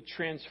doing the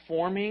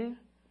transforming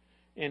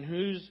and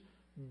who's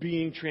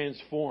being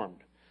transformed.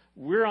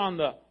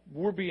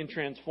 We're being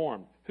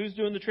transformed. Who's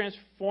doing the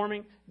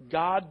transforming?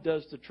 God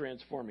does the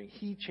transforming.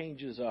 He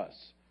changes us.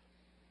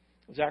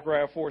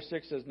 Zechariah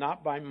 4:6 says,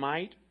 "Not by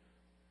might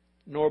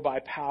nor by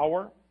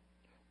power,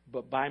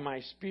 but by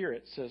my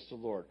Spirit, says the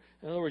Lord."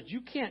 In other words,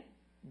 you can't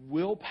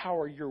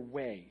willpower your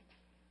way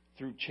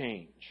through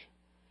change.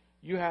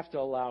 You have to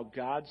allow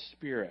God's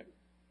Spirit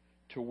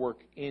to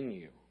work in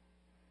you.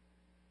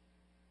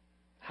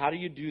 How do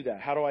you do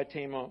that? How do I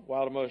tame a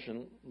wild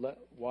emotion?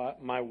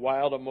 My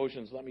wild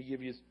emotions. Let me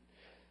give you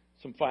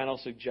some final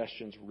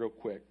suggestions real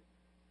quick.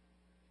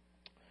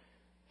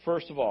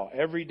 First of all,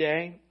 every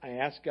day I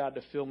ask God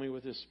to fill me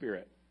with His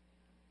Spirit.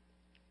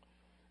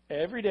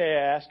 Every day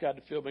I ask God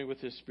to fill me with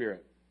His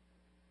Spirit.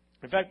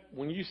 In fact,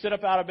 when you sit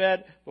up out of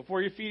bed,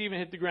 before your feet even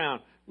hit the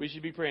ground, we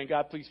should be praying,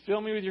 God, please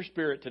fill me with your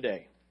Spirit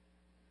today.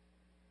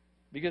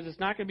 Because it's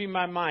not going to be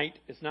my might,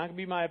 it's not going to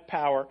be my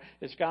power,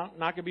 it's not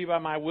going to be by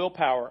my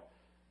willpower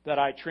that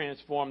I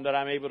transform, that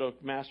I'm able to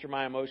master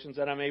my emotions,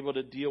 that I'm able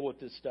to deal with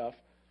this stuff.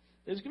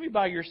 It's going to be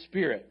by your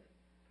Spirit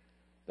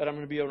that I'm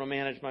going to be able to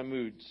manage my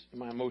moods and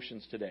my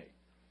emotions today.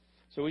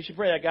 So we should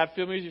pray that God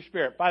fill me with your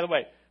Spirit. By the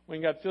way,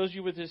 when God fills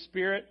you with His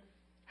Spirit,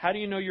 how do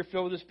you know you're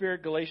filled with the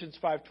Spirit? Galatians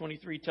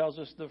 5:23 tells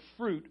us the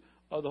fruit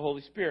of the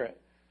Holy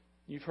Spirit.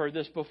 You've heard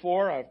this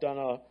before. I've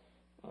done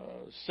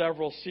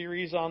several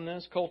series on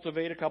this.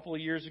 Cultivate a couple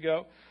of years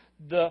ago.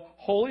 The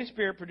Holy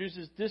Spirit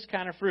produces this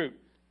kind of fruit.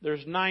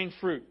 There's 9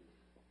 fruit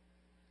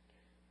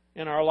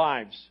in our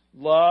lives.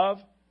 Love,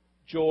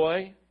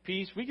 joy,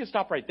 peace. We can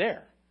stop right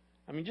there.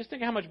 I mean, just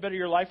think how much better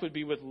your life would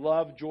be with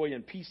love, joy,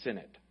 and peace in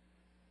it.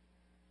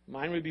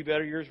 Mine would be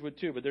better, yours would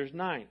too, but there's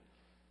 9.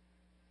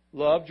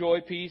 Love,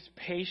 joy, peace,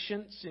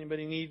 patience.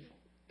 Anybody need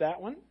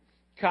that one?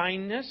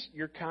 Kindness.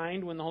 You're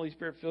kind when the Holy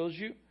Spirit fills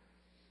you.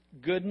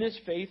 Goodness,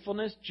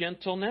 faithfulness,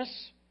 gentleness.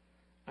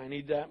 I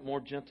need that, more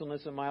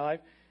gentleness in my life.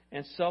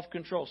 And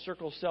self-control.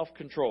 Circle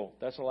self-control.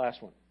 That's the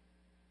last one.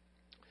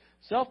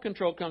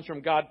 Self-control comes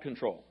from God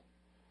control.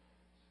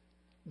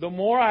 The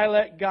more I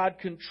let God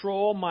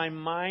control my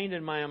mind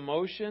and my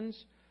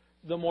emotions,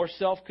 the more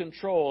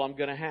self-control I'm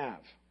going to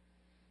have.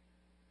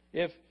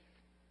 If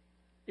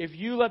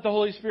you let the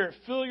Holy Spirit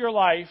fill your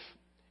life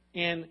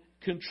and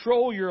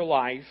control your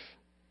life,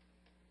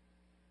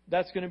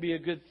 that's going to be a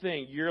good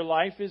thing. Your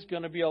life is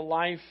going to be a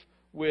life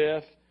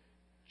with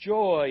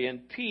joy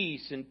and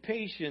peace and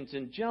patience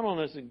and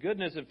gentleness and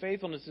goodness and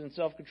faithfulness and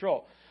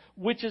self-control,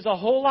 which is a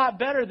whole lot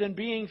better than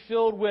being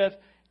filled with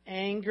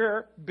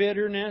anger,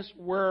 bitterness,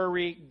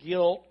 worry,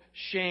 guilt,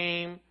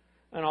 shame,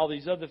 and all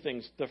these other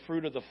things, the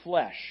fruit of the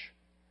flesh.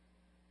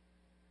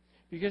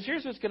 Because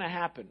here's what's going to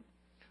happen.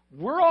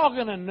 We're all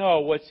going to know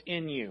what's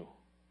in you,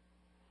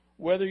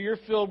 whether you're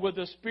filled with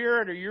the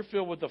Spirit or you're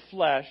filled with the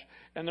flesh.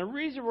 And the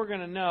reason we're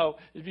going to know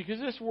is because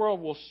this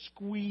world will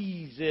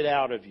squeeze it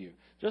out of you.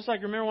 Just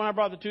like, remember when I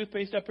brought the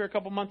toothpaste up here a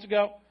couple months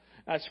ago?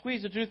 I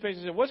squeezed the toothpaste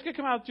and said, what's going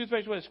to come out of the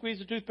toothpaste when I squeeze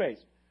the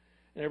toothpaste?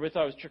 And everybody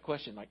thought it was a trick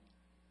question. Like,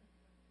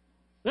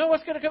 no,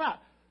 what's going to come out?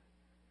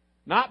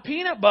 Not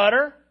peanut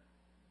butter.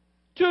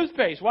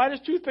 Toothpaste. Why does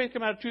toothpaste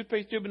come out of a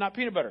toothpaste tube but not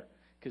peanut butter?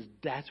 Because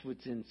that's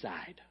what's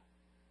inside.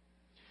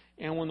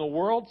 And when the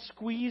world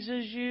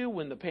squeezes you,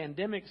 when the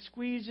pandemic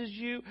squeezes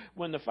you,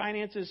 when the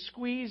finances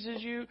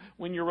squeezes you,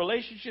 when your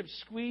relationships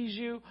squeeze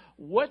you,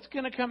 what's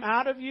going to come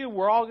out of you?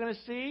 We're all going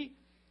to see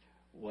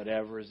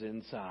whatever's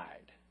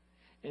inside.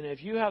 And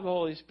if you have the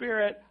Holy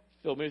Spirit,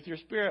 fill me with your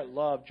Spirit,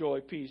 love, joy,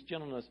 peace,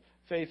 gentleness,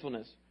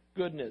 faithfulness,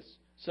 goodness,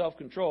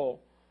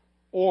 self-control.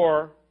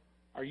 Or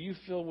are you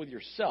filled with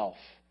yourself?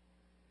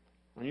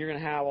 And you're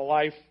going to have a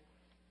life,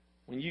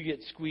 when you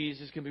get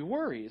squeezed, it's going to be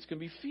worry, it's going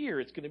to be fear,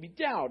 it's going to be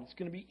doubt, it's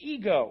going to be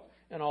ego,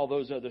 and all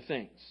those other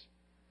things.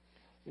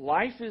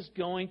 Life is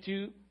going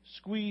to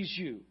squeeze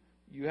you.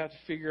 you have to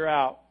figure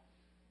out,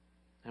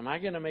 am I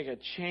going to make a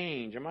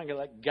change? Am I going to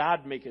let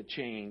God make a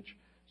change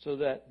so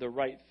that the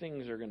right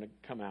things are going to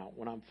come out?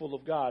 When I'm full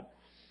of God,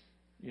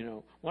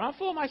 when I'm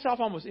full of myself,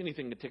 almost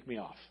anything can tick me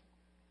off.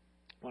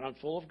 When I'm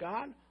full of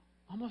God,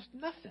 almost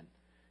nothing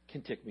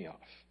can tick me off.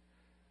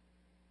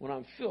 When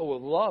I'm filled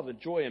with love and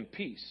joy and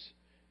peace,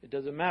 it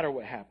doesn't matter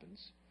what happens.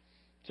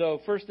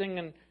 So first thing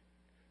in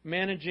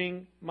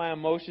managing my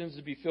emotions is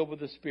to be filled with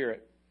the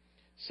Spirit.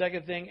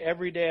 Second thing,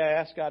 every day I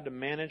ask God to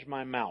manage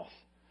my mouth.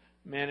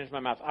 Manage my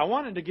mouth. I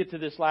wanted to get to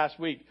this last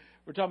week.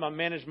 We're talking about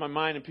manage my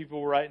mind, and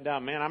people were writing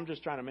down, man, I'm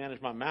just trying to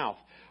manage my mouth.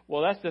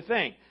 Well, that's the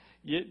thing.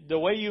 The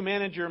way you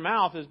manage your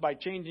mouth is by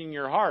changing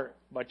your heart,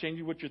 by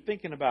changing what you're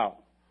thinking about.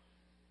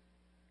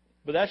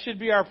 But that should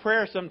be our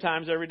prayer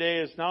sometimes every day,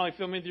 is not only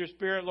fill me with your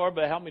Spirit, Lord,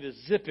 but help me to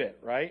zip it,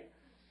 right?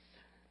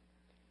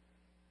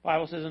 The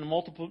Bible says in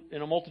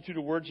a multitude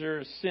of words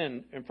there is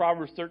sin. In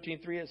Proverbs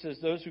 13:3 it says,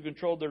 those who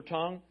control their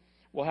tongue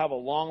will have a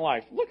long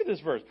life. Look at this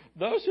verse.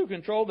 Those who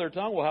control their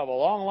tongue will have a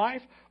long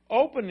life.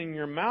 Opening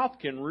your mouth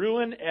can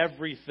ruin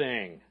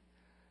everything.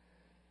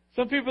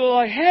 Some people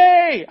are like,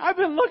 hey, I've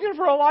been looking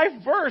for a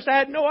life verse. I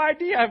had no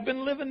idea. I've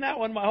been living that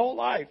one my whole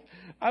life.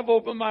 I've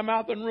opened my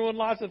mouth and ruined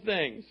lots of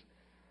things.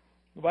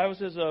 The Bible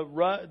says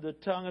the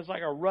tongue is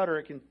like a rudder.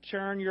 It can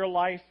turn your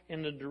life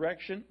in the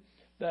direction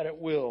that it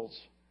wills.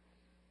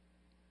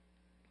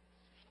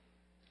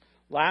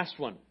 Last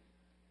one.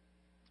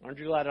 Aren't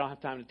you glad I don't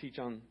have time to teach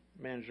on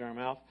managing our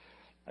mouth?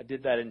 I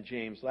did that in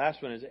James.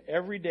 Last one is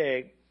every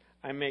day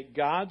I make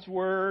God's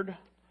word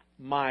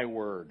my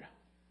word.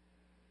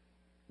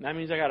 And that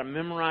means I got to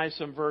memorize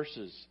some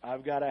verses.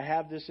 I've got to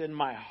have this in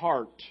my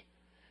heart.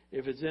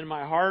 If it's in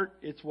my heart,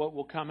 it's what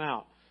will come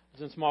out. I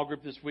was in a small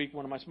group this week,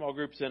 one of my small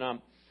groups, and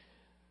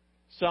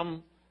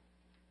some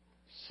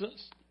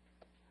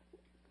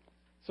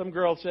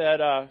girl said,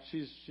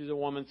 she's a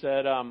woman,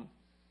 said,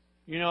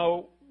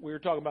 we were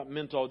talking about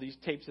mental, these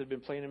tapes that have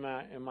been playing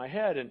in my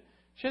head, and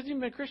she hasn't even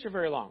been a Christian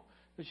very long.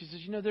 But she says,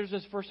 there's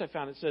this verse I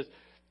found. It says,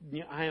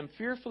 I am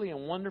fearfully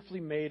and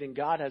wonderfully made, and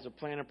God has a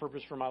plan and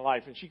purpose for my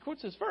life. And she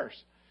quotes this verse.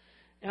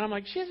 And I'm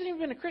like, she hasn't even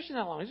been a Christian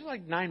that long. It's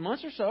like 9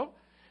 months or so.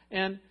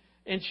 And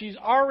she's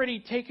already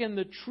taken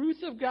the truth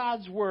of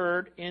God's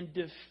word and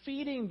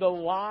defeating the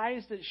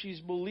lies that she's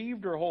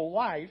believed her whole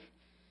life.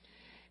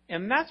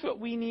 And that's what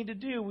we need to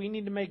do. We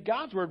need to make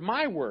God's word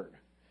my word.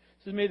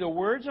 So may the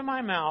words of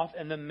my mouth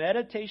and the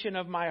meditation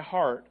of my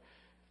heart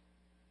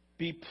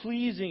be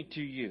pleasing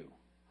to you,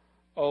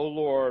 O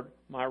Lord,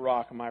 my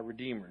rock and my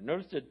redeemer.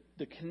 Notice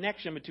the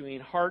connection between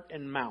heart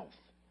and mouth.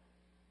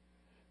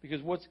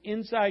 Because what's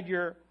inside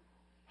your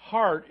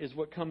heart is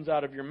what comes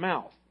out of your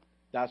mouth.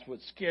 That's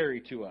what's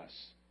scary to us.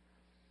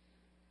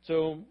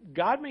 So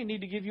God may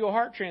need to give you a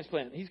heart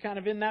transplant. He's kind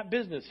of in that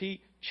business.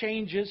 He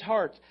changes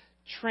hearts,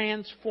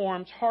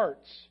 transforms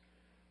hearts.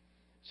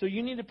 So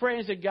you need to pray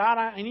and say, God,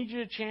 I need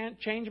you to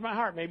change my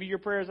heart. Maybe your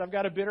prayer is, I've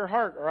got a bitter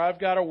heart, or I've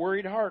got a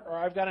worried heart, or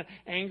I've got an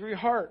angry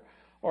heart,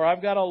 or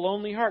I've got a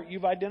lonely heart.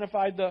 You've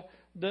identified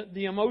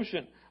the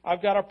emotion.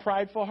 I've got a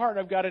prideful heart.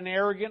 I've got an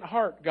arrogant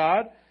heart.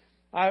 God,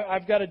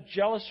 I've got a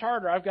jealous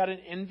heart, or I've got an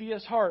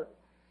envious heart.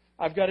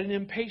 I've got an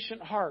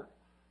impatient heart.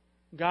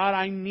 God,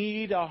 I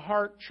need a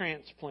heart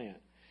transplant.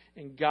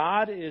 And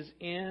God is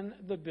in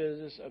the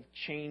business of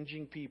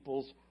changing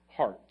people's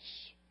hearts.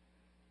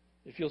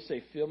 If you'll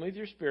say, fill me with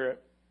your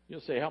Spirit,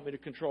 you'll say, help me to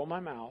control my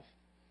mouth,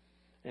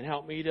 and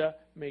help me to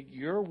make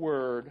your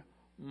word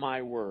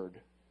my word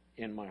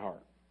in my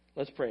heart.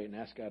 Let's pray and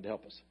ask God to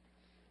help us.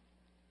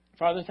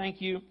 Father,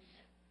 thank you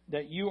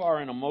that you are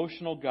an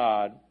emotional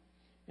God,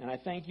 and I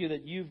thank you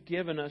that you've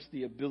given us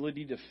the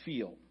ability to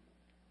feel.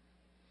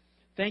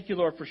 Thank you,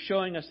 Lord, for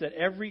showing us that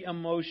every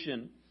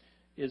emotion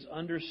is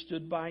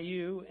understood by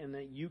you and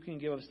that you can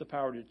give us the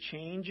power to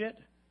change it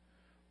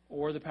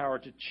or the power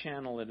to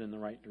channel it in the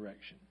right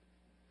direction.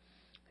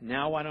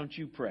 Now, why don't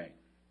you pray?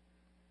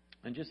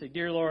 And just say,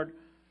 dear Lord,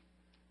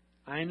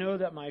 I know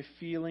that my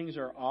feelings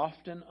are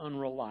often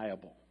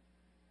unreliable.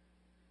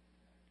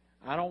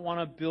 I don't want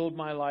to build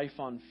my life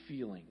on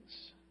feelings.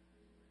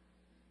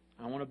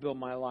 I want to build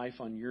my life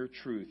on your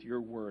truth,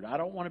 your word. I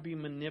don't want to be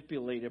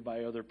manipulated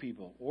by other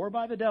people or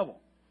by the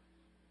devil.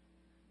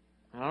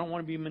 I don't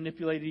want to be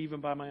manipulated even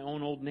by my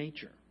own old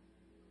nature.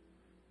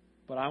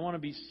 But I want to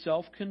be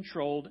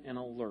self-controlled and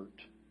alert.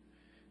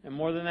 And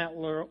more than that,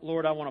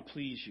 Lord, I want to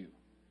please you.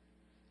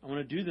 I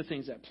want to do the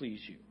things that please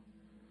you.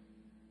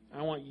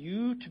 I want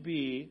you to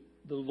be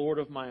the Lord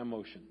of my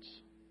emotions.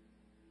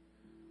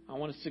 I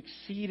want to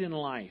succeed in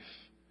life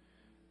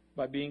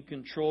by being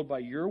controlled by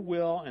your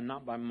will and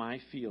not by my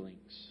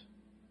feelings.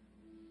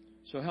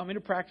 So help me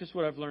to practice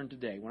what I've learned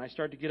today. When I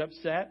start to get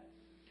upset,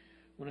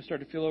 when I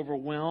start to feel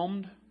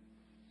overwhelmed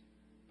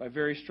by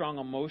very strong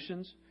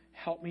emotions,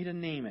 help me to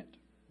name it.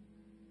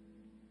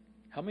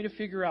 Help me to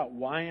figure out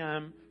why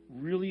I'm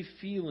really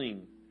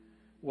feeling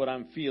what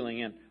I'm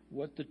feeling and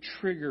what the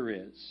trigger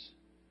is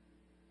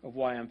of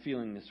why I'm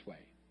feeling this way.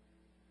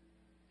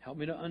 Help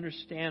me to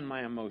understand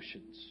my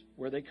emotions,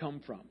 where they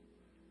come from.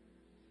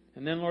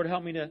 And then, Lord,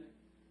 help me to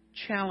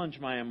challenge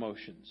my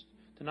emotions,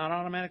 To not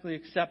automatically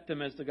accept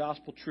them as the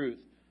gospel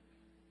truth,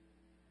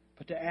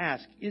 but to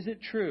ask, is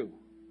it true?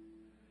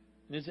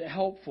 And is it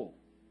helpful?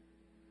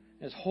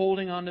 Is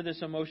holding on to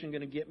this emotion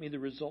going to get me the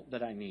result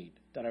that I need,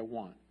 that I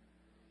want?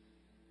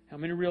 Help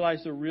me to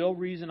realize the real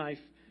reason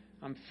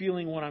I'm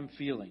feeling what I'm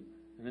feeling,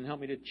 and then help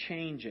me to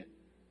change it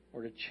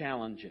or to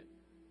challenge it.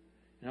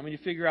 And help me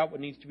to figure out what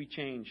needs to be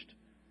changed,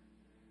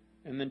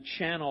 and then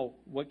channel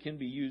what can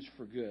be used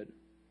for good.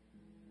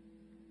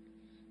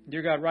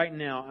 Dear God, right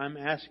now, I'm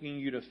asking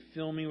you to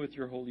fill me with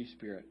your Holy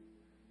Spirit.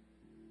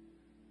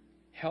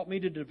 Help me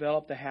to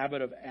develop the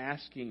habit of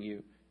asking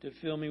you to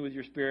fill me with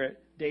your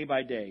Spirit day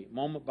by day,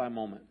 moment by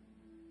moment.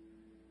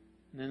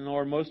 And then,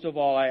 Lord, most of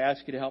all, I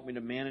ask you to help me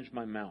to manage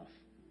my mouth.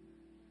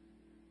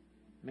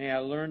 May I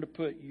learn to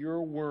put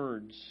your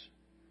words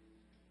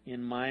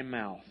in my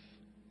mouth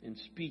and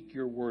speak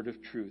your word of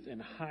truth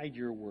and hide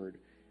your word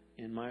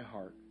in my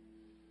heart.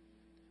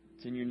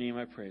 It's in your name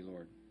I pray,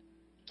 Lord.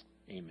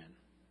 Amen.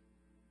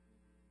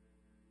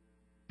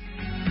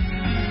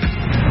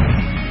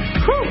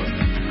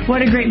 Whew.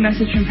 What a great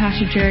message from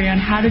Pastor Jerry on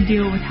how to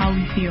deal with how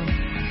we feel.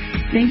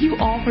 Thank you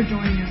all for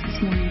joining us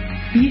this morning.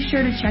 Be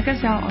sure to check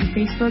us out on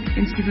Facebook,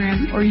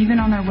 Instagram, or even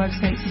on our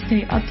website to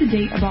stay up to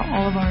date about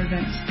all of our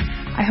events.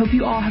 I hope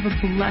you all have a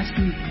blessed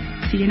week.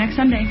 See you next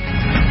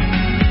Sunday.